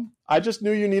problem. I just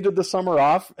knew you needed the summer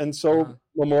off. And so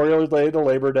Memorial Day to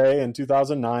Labor Day in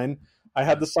 2009, I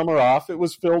had the summer off. It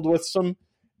was filled with some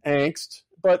angst,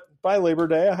 but by Labor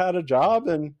Day, I had a job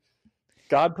and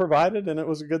God provided, and it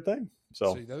was a good thing.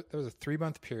 So that was a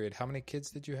 3-month period. How many kids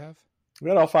did you have? We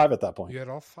had all 5 at that point. You had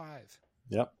all 5.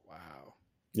 Yep. Wow.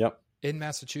 Yep. In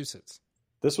Massachusetts.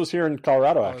 This was here in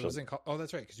Colorado, actually.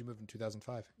 That's right, because you moved in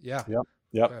 2005. Yeah.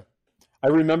 Yep. Okay. I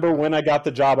remember when I got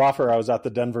the job offer, I was at the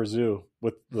Denver Zoo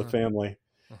with the family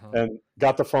and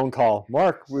got the phone call.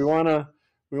 Mark, we want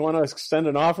to extend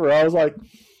an offer. I was like,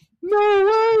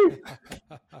 no way.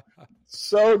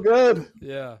 So good.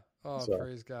 Yeah. Oh,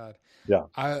 praise God. Yeah.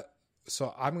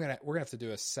 So we're gonna have to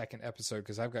do a second episode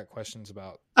because I've got questions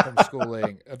about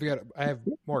homeschooling. I have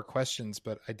more questions,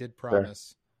 but I did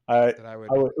promise that I would.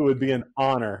 It would be an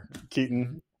honor,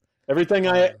 Keaton. Everything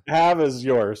I have is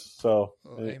yours. So,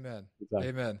 amen.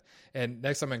 Amen. And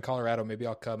next time I'm in Colorado, maybe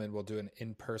I'll come and we'll do an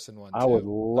in-person one. I would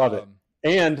love it.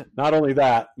 And not only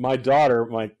that, my daughter,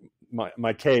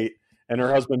 my Kate, and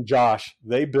her husband Josh,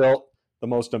 they built the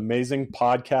most amazing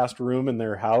podcast room in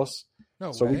their house.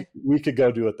 No so way. we could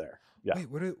go do it there. Yeah.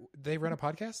 Wait, what do they run a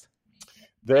podcast?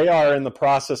 They are in the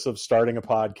process of starting a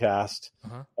podcast,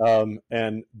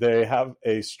 and they have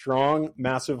a strong,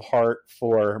 massive heart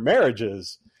for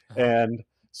marriages. And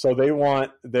so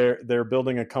they're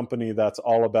building a company that's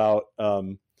all about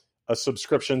a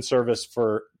subscription service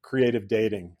for creative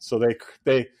dating. So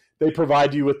they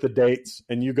provide you with the dates,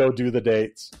 and you go do the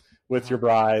dates with your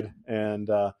bride, and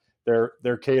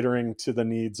they're catering to the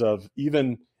needs of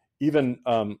even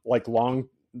like long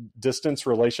distance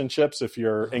relationships. If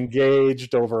you're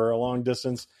engaged over a long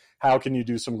distance, how can you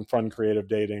do some fun creative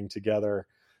dating together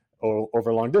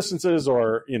over long distances,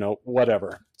 or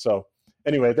whatever. So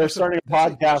anyway, they're starting a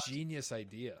podcast. Genius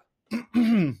idea.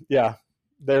 Yeah.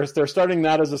 They're starting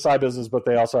that as a side business, but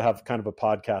they also have kind of a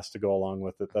podcast to go along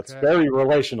with it. That's very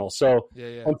relational. So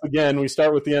once again, we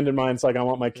start with the end in mind. It's like, I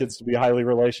want my kids to be highly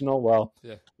relational. Well,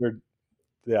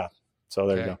 so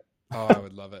there you go. Oh, I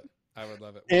would love it.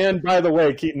 And by the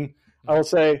way, Keaton, I will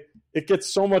say it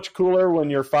gets so much cooler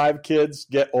when your 5 kids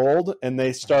get old and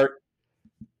they start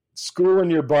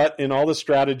schooling your butt in all the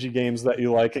strategy games that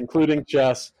you like, including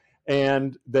chess.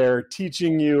 And they're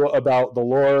teaching you about the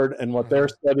Lord and what they're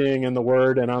studying in the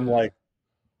Word. And I'm like,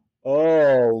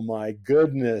 Oh my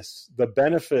goodness. The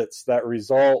benefits that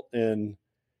result in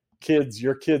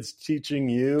your kids teaching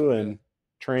you and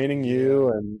training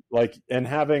you and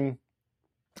having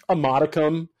a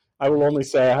modicum. I will only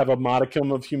say I have a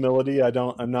modicum of humility.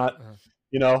 I'm not,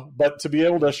 but to be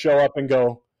able to show up and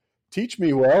go, teach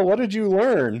me, Will, what did you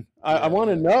learn? I want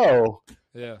to know.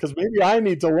 Yeah. Because maybe I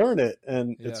need to learn it.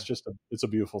 And it's just it's a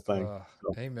beautiful thing.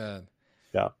 So, amen.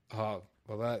 Yeah. Oh,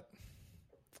 well,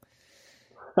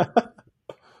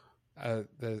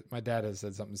 my dad has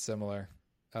said something similar.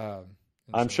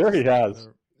 I'm sure he has.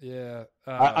 Yeah.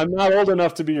 I'm not old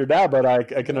enough to be your dad, but I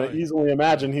can easily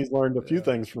imagine he's learned a few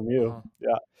things from you.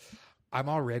 Yeah. I'm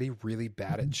already really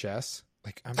bad at chess.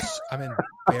 Like I'm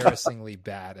embarrassingly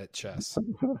bad at chess.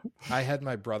 I had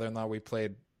my brother-in-law, we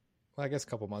played, well, I guess a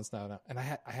couple months now, and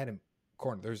I had him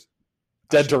cornered.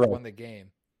 Dead to won the game.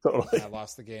 Totally. I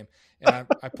lost the game. And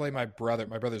I play my brother.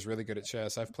 My brother's really good at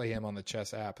chess. I've played him on the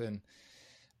chess app, and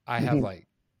I have I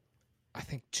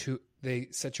think they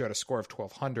set you at a score of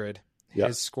 1,200.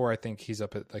 His score, I think he's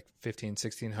up at like 1,500,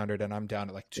 1,600, and I'm down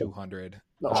at like 200.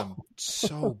 I'm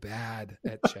so bad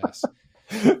at chess.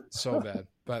 So bad.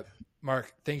 But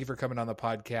Mark, thank you for coming on the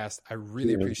podcast. I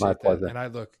really appreciate that. And I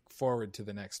look forward to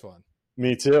the next one.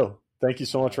 Me too. Thank you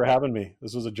so much for having me.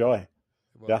 This was a joy.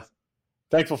 Yeah.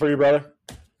 Thankful for you, brother.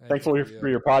 Thankful for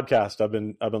your podcast. I've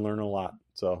been learning a lot.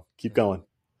 So keep going.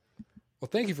 Well,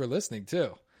 thank you for listening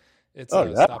too. It's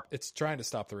it's trying to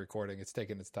stop the recording. It's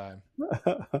taking its time.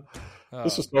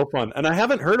 This was so fun. And I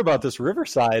haven't heard about this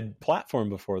Riverside platform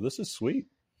before. This is sweet.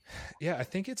 Yeah, I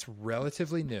think it's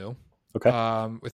relatively new. Okay. With